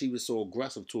out why she was so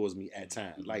aggressive towards me at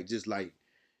times. Like, just like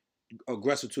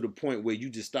aggressive to the point where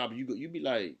you just stop. You be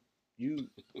like, you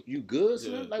good,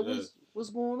 Slim? Like,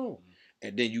 what's going on?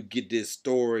 And then you get this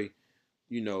story,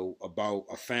 you know, about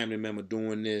a family member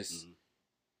doing this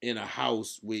in a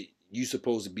house where you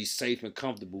supposed to be safe and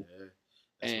comfortable. Yeah.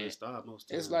 That's where it started most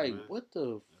times. It's like, man. what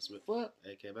the fuck?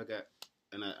 Hey, Kev, I got,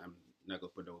 and I'm not gonna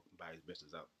put nobody's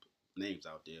business out, names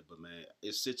out there, but man,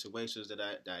 it's situations that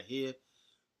I hear.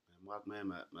 Man,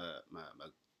 my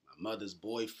mother's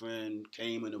boyfriend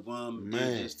came in the room, did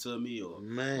this to me, or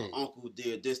my uncle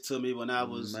did this to me when I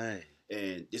was,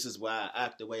 and this is why I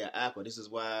act the way I act, or this is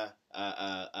why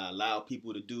I allow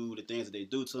people to do the things that they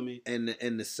do to me. And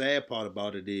the sad part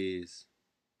about it is,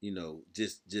 you know,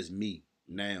 just me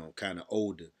now, kind of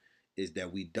older, is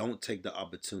that we don't take the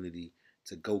opportunity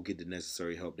to go get the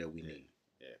necessary help that we need.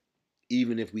 Yeah.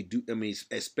 Even if we do, I mean,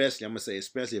 especially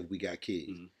if we got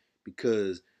kids,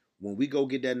 because when we go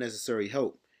get that necessary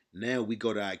help, now we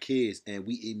go to our kids and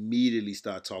we immediately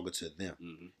start talking to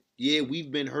them. Yeah,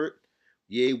 we've been hurt.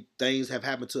 Yeah, things have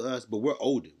happened to us, but we're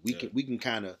older. We can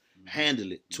kind of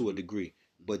handle it to a degree.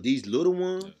 But these little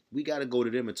ones, we got to go to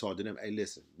them and talk to them. Hey,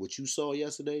 listen, what you saw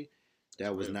yesterday,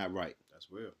 that was not right.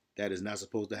 That's real. That is not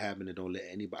supposed to happen, and don't let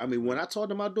anybody. I mean, when I talk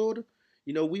to my daughter,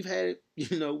 you know, we've had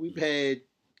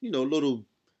little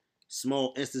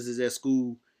small instances at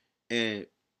school, and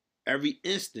every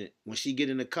instant when she get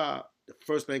in the car, the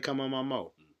first thing come out my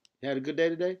mouth. You had a good day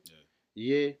today?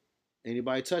 Yeah.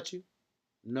 Anybody touch you?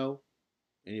 No.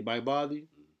 Anybody bother you?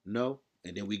 No.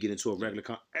 And then we get into a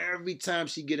regular every time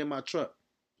she get in my truck,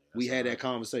 we had that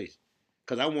conversation.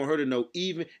 Because I want her to know,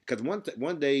 even because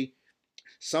one day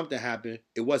something happened.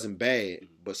 It wasn't bad,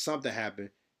 but something happened,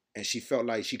 and she felt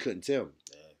like she couldn't tell me.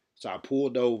 So I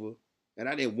pulled over, and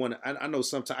I didn't want to. I know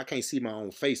sometimes I can't see my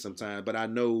own face sometimes, but I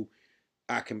know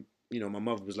I can. You know, my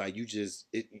mother was like, you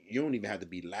don't even have to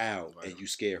be loud, and you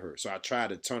scare her. So I tried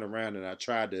to turn around, and I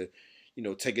tried to, you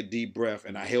know, take a deep breath,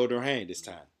 and I held her hand this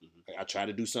time. I tried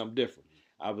to do something different.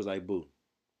 I was like, boo,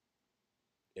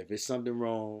 if it's something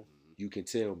wrong, you can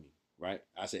tell me, right?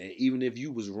 I said, and even if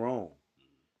you was wrong,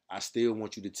 I still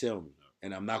want you to tell me,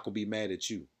 and I'm not going to be mad at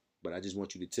you, but I just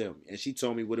want you to tell me. And she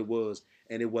told me what it was,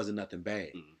 and it wasn't nothing bad,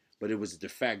 but it was the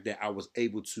fact that I was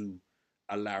able to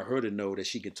allow her to know that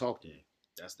she can talk to me.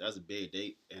 That's a big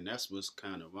date, and that's what's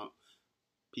kind of wrong.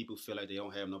 People feel like they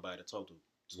don't have nobody to talk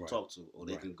to, or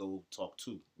they can go talk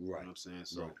to. You know what I'm saying?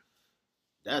 So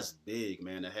that's big,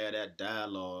 man, to have that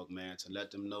dialogue, man, to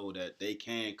let them know that they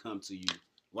can come to you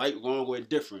Right, wrong, or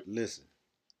different. Listen,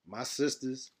 my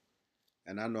sisters,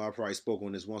 and I know I probably spoke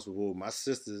on this once before. My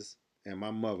sisters and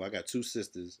my mother, I got 2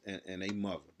 sisters and a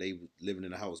mother. They was living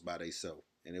in the house by themselves,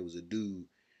 and it was a dude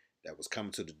that was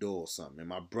coming to the door or something. And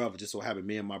my brother, just so happened,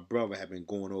 me and my brother had been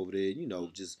going over there, you know,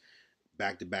 just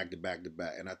back to back to back to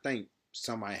back. And I think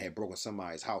somebody had broken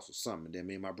somebody's house or something. And then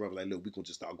me and my brother like, look, we gonna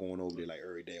just start going over there like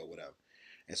every day or whatever.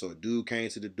 And so a dude came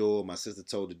to the door. My sister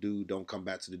told the dude, don't come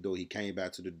back to the door. He came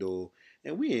back to the door.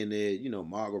 And we in there, you know,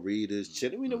 margaritas,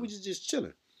 chilling. We know we just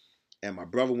chilling. And my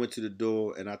brother went to the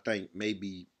door, and I think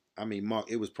maybe, Mark,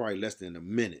 it was probably less than a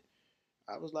minute.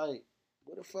 I was like,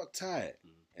 what the fuck, Ty?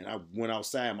 And I went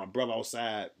outside. My brother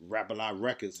outside, Rap a Lot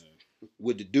Records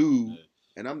with the dude.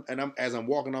 And I'm as I'm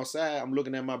walking outside, I'm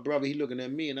looking at my brother. He looking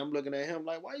at me, and I'm looking at him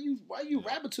like, why you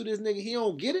rapping to this nigga? He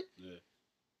don't get it.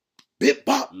 Bip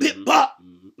bop, bip bop.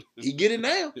 He get it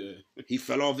now. He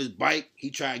fell off his bike.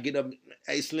 He tried to get up.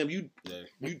 Hey Slim, you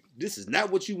this is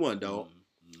not what you want, dog.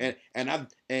 And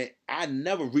I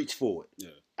never reached for it.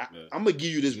 I'm gonna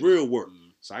give you this real work.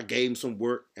 So I gave him some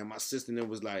work, and my sister then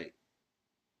was like,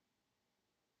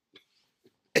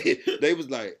 they was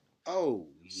like, oh,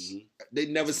 they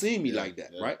never seen me like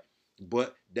that, right?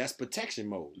 But that's protection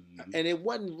mode. And it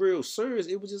wasn't real serious.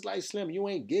 It was just like, Slim, you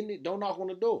ain't getting it. Don't knock on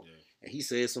the door. And he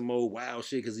said some old wild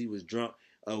shit because he was drunk.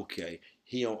 Okay,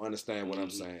 he don't understand what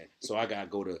I'm saying. So I got to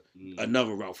go to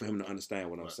another route for him to understand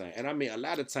what I'm saying. And I mean, a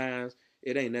lot of times,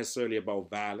 it ain't necessarily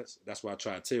about violence. That's why I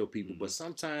try to tell people. But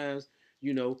sometimes,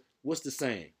 you know, what's the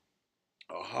saying?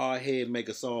 A hard head make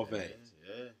a soft ass.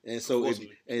 And so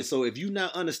if you're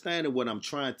not understanding what I'm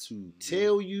trying to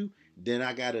tell you, then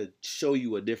I got to show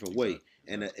you a different way.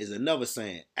 And there's another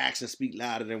saying, actions speak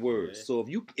louder than words. So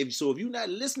if you're not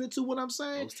listening to what I'm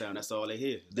saying, most time that's all they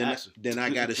hear. Then I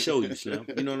got to show you, Slim.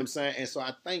 You know what I'm saying? And so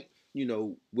I think, you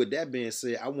know, with that being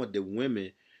said, I want the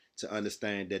women to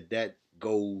understand that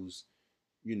goes,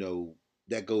 you know,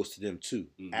 that goes to them too.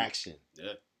 Action.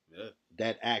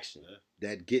 That action.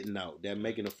 That getting out, that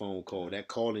making a phone call, that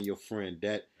calling your friend,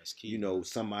 that key, you know,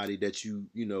 somebody that you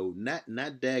know, not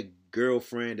that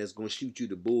girlfriend that's gonna shoot you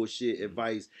the bullshit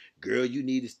advice, girl, you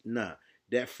need this. Nah,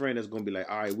 that friend that's gonna be like,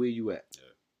 all right, where you at?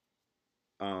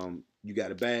 You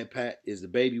got a bad pat? Is the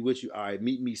baby with you? All right,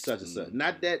 meet me such and such.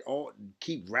 Not that all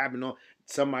keep rapping on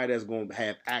somebody that's gonna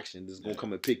have action, that's gonna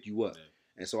come and pick you up.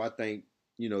 And so I think,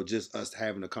 you know, just us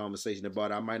having a conversation about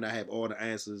it, I might not have all the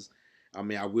answers. I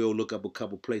mean, I will look up a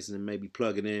couple places and maybe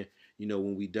plug it in, you know,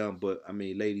 when we done. But, I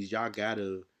mean, ladies, y'all got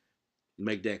to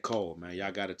make that call, man.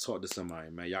 Y'all got to talk to somebody,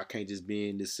 man. Y'all can't just be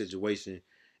in this situation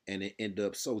and it end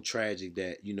up so tragic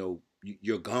that, you know,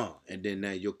 you're gone. And then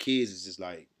now your kids is just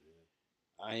like,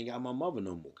 I ain't got my mother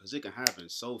no more. Because it can happen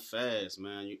so fast,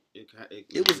 man.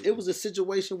 It was a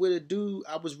situation with a dude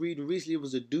I was reading recently. It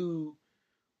was a dude,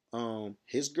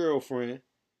 his girlfriend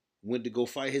went to go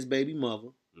fight his baby mother.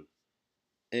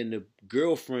 And the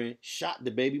girlfriend shot the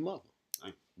baby mother.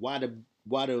 Why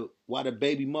the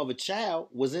baby mother child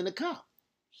was in the car.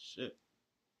 Shit.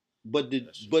 But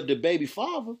the baby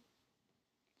father,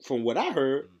 from what I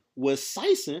heard, was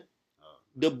sizing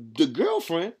the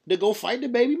girlfriend to go fight the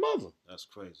baby mother. That's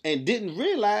crazy. And didn't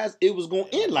realize it was gonna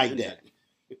end like that.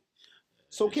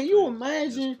 So can you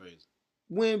imagine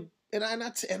when and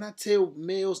I tell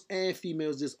males and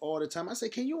females this all the time. I say,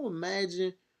 can you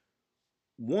imagine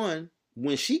when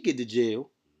she get to jail,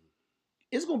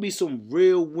 it's going to be some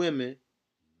real women.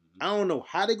 I don't know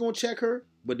how they're going to check her,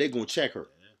 but they're going to check her.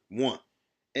 1.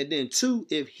 And then 2,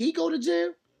 if he go to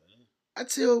jail, I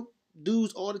tell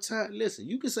dudes all the time, listen,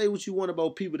 you can say what you want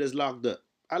about people that's locked up.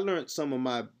 I learned some of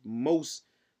my most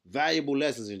valuable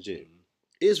lessons in jail.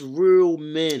 It's real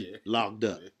men locked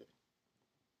up.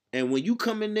 And when you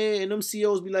come in there and them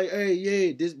COs be like, hey,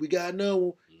 yeah, this we got another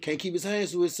one. Can't keep his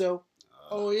hands to himself.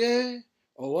 Oh, yeah.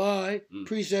 Oh, all right.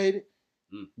 Appreciate it.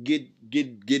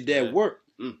 Get that work.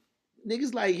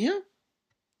 Niggas like him,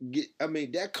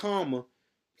 that karma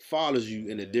follows you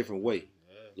in a different way.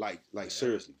 Like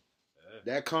seriously.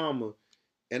 That karma,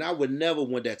 and I would never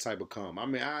want that type of karma. I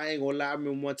mean, I ain't gonna lie. I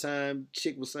remember one time,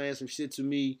 chick was saying some shit to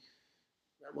me.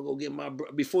 I'm gonna go get my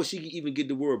brother. Before she could even get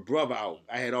the word brother out,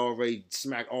 I had already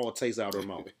smacked all taste out of her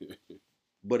mouth.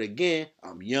 But again,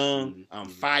 I'm young. I'm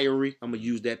fiery. I'm gonna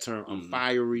use that term. I'm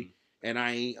fiery. And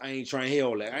I ain't trying to hear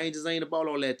all that. I ain't about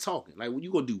all that talking. Like, well,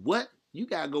 you gonna do what? You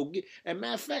gotta go get. And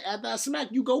matter of fact, after I smack,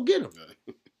 you go get him.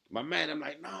 My man, I'm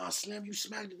like, nah, Slim, you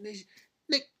smacked the nigga.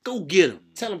 Nick, go get him.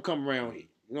 Tell him come around here.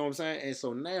 You know what I'm saying? And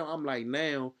so now I'm like,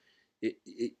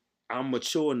 I'm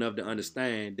mature enough to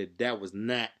understand that was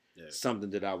not something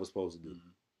that I was supposed to do.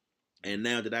 And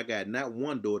now that I got not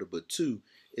one daughter but 2,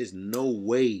 there's no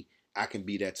way I can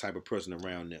be that type of person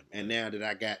around them. And now that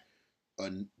I got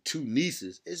 2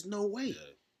 nieces, it's no way.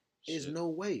 It's no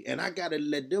way. And I got to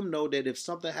let them know that if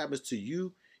something happens to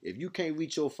you, if you can't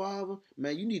reach your father,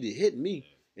 man, you need to hit me.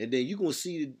 And then you going to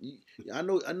see, I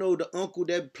know the uncle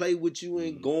that play with you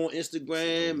and go on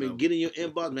Instagram and get in your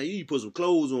inbox. Man, you need to put some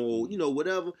clothes on or, you know,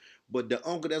 whatever. But the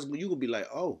uncle that's you going to be like,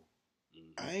 oh,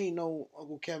 I ain't know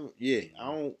Uncle Kevin. Yeah,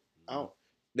 I don't.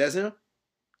 That's him?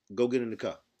 Go get in the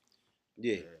car.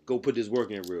 Yeah, go put this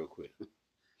work in real quick.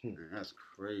 Man, that's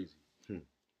crazy. Yeah,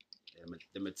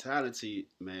 the mentality,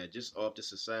 man, just off the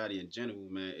society in general,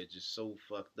 man, it's just so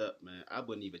fucked up, man. I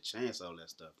wouldn't even chance all that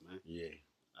stuff, man. Yeah.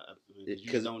 Because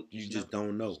you just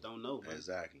don't know. You just don't know, man.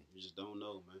 Exactly. You just don't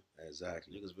know, man.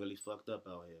 Exactly. Niggas really fucked up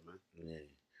out here, man. Yeah.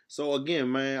 So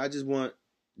again, man, I just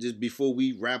before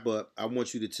we wrap up, I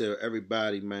want you to tell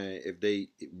everybody, man,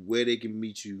 where they can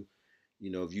meet you.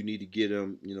 You know, if you need to get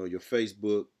them, you know, your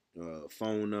Facebook,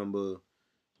 phone number,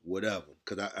 whatever.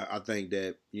 Because I think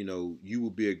that, you know, you will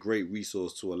be a great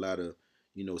resource to a lot of,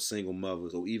 you know, single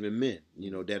mothers or even men,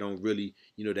 you know, that don't really,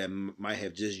 you know, that might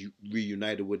have just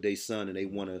reunited with their son and they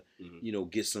want to, you know,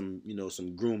 get some, you know,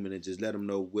 some grooming and just let them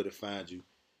know where to find you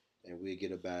and we'll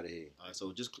get up out of here. All right,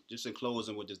 so just in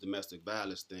closing with this domestic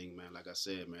violence thing, man, like I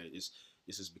said, man, this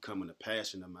is becoming a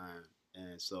passion of mine.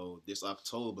 And so this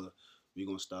October, we're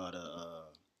going to start a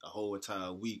whole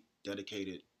entire week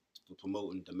dedicated to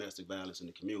promoting domestic violence in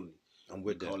the community. I'm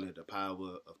with that. Calling it the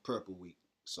Power of Purple Week.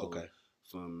 So okay.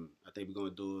 I think we're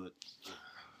going to do it.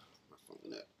 My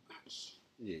phone up.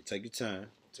 Yeah, take your time.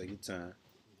 Take your time.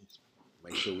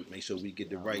 Make sure we get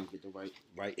the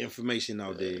right information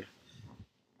out there.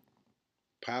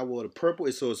 Power of the Purple.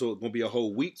 So it's going to be a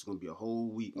whole week? It's going to be a whole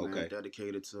week, man, okay.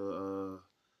 Dedicated to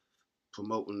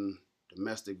promoting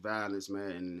domestic violence,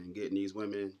 man, and getting these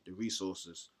women the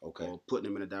resources. Okay. Or putting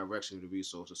them in the direction of the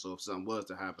resources. So if something was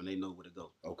to happen, they know where to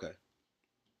go. Okay.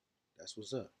 That's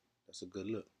what's up. That's a good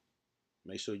look.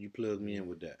 Make sure you plug me in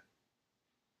with that.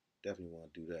 Definitely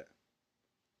want to do that.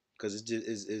 Because it's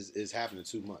just it's happening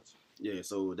too much. Yeah,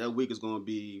 so that week is going to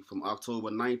be from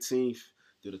October 19th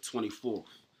to the 24th.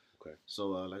 Okay. So,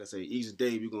 like I say, each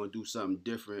day we're going to do something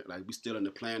different. Like, we still in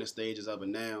the planning stages of it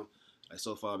now. Like,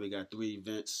 so far we got 3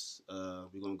 events.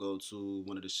 We're going to go to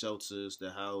one of the shelters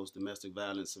that house domestic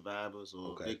violence survivors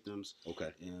or victims. Okay.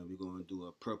 And we're going to do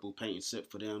a purple paint and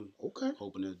sip for them. Okay.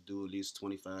 Hoping to do at least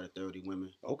 25 to 30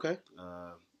 women. Okay.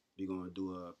 We're going to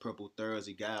do a Purple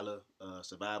Thursday Gala,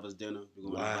 survivors dinner. We're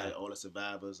going to invite all the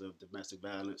survivors of domestic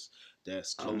violence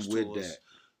that's close to us. I'm with that.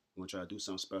 We're going to try to do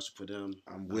something special for them.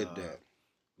 I'm with that.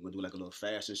 We're going to do like a little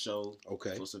fashion show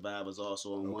for survivors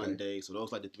also on one day. So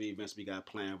those like the 3 events we got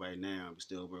planned right now. We're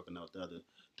still working out the other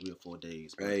 3 or 4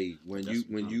 days. Hey, when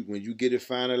you get it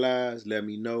finalized, let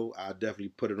me know. I'll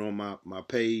definitely put it on my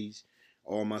page,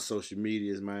 all my social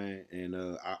medias, man.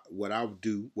 And what I'll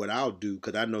do,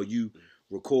 because I know you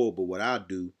record, but what I'll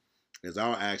do is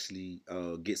I'll actually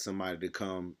get somebody to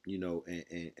come, you know,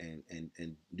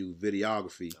 and do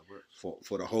videography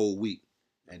for the whole week.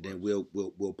 And then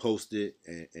we'll post it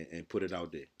and put it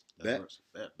out there. Bet?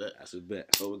 That's a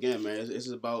bet. So again, man, it's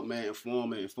about, man,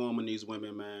 informing these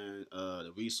women, man.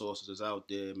 The resources is out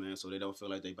there, man, so they don't feel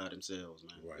like they by themselves,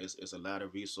 man. Right. It's a lot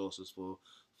of resources for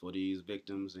these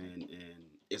victims, and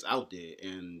it's out there.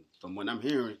 And from what I'm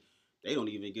hearing, they don't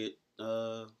even get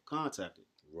contacted.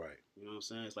 Right. You know what I'm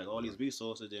saying? It's like all these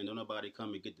resources, and don't nobody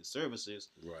come and get the services.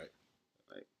 Right.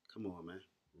 Like, come on, man.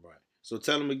 Right. So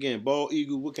tell them again, Bald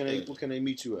Eagle, what can they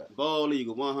meet you at? Bald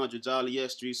Eagle, 100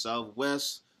 Joliet Street,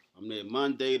 Southwest. I'm there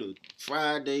Monday to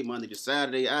Friday, Monday to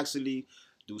Saturday, actually.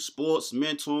 Do sports,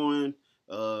 mentoring,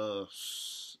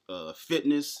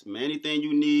 fitness, man, anything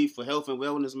you need for health and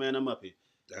wellness, man, I'm up here.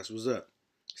 That's what's up.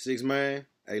 6 Man,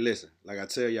 hey, listen, like I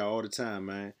tell y'all all the time,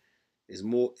 man,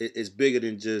 it's bigger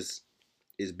than just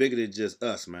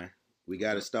us, man. We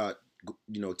got to start,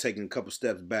 you know, taking a couple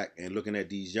steps back and looking at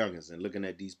these youngins and looking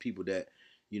at these people that,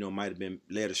 you know, might have been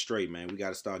led astray, man. We got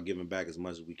to start giving back as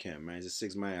much as we can, man. It's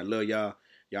 6 Man. I love y'all.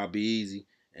 Y'all be easy.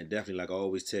 And definitely, like I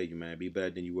always tell you, man, be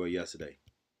better than you were yesterday.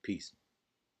 Peace.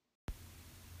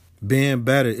 Being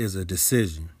better is a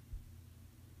decision.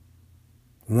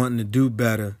 Wanting to do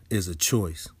better is a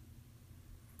choice.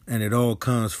 And it all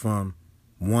comes from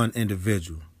one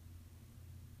individual.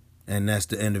 And that's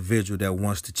the individual that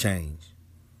wants to change.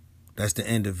 That's the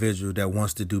individual that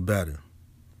wants to do better.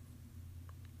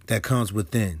 That comes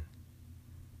within.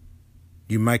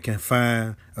 You might can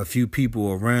find a few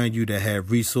people around you that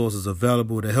have resources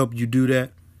available to help you do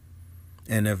that.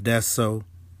 And if that's so,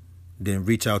 then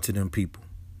reach out to them people.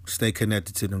 Stay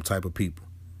connected to them type of people.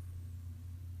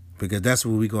 Because that's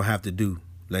what we're going to have to do.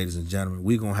 ladies and gentlemen.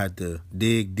 We're going to have to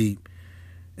dig deep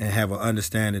and have an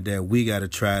understanding that we got to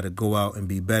try to go out and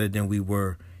be better than we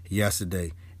were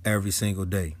yesterday, every single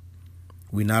day.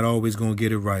 We're not always going to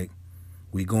get it right.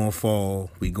 We going to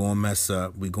fall. We going to mess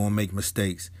up. We going to make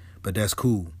mistakes. But that's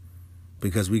cool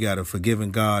because we got a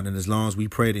forgiving God. And as long as we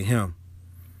pray to him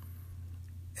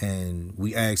and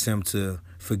we ask him to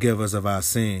forgive us of our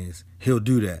sins, he'll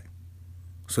do that.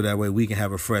 So that way we can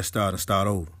have a fresh start and start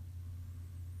over.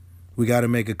 We got to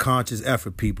make a conscious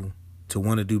effort, people, to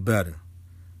want to do better,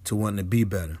 to want to be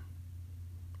better.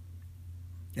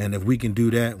 And if we can do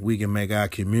that, we can make our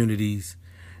communities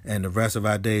and the rest of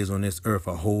our days on this earth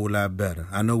a whole lot better.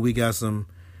 I know we got some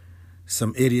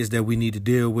idiots that we need to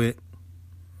deal with,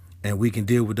 and we can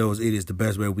deal with those idiots the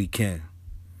best way we can.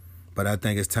 But I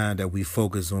think it's time that we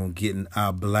focus on getting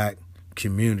our black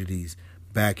communities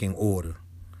back in order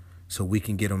so we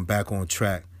can get them back on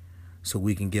track, so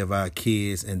we can give our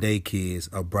kids and their kids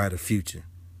a brighter future.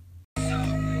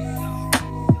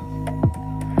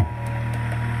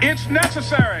 It's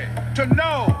necessary to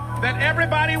know that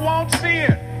everybody won't see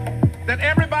it, that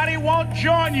everybody won't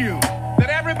join you, that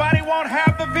everybody won't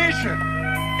have the vision.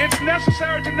 It's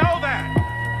necessary to know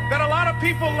that a lot of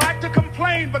people like to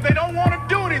complain, but they don't want to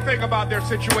do anything about their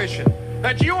situation,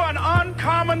 that you are an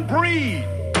uncommon breed.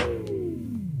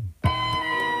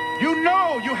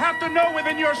 You have to know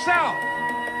within yourself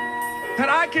that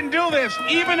I can do this.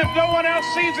 Even if no one else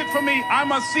sees it for me, I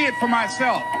must see it for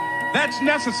myself. That's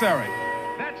necessary.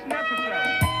 That's necessary.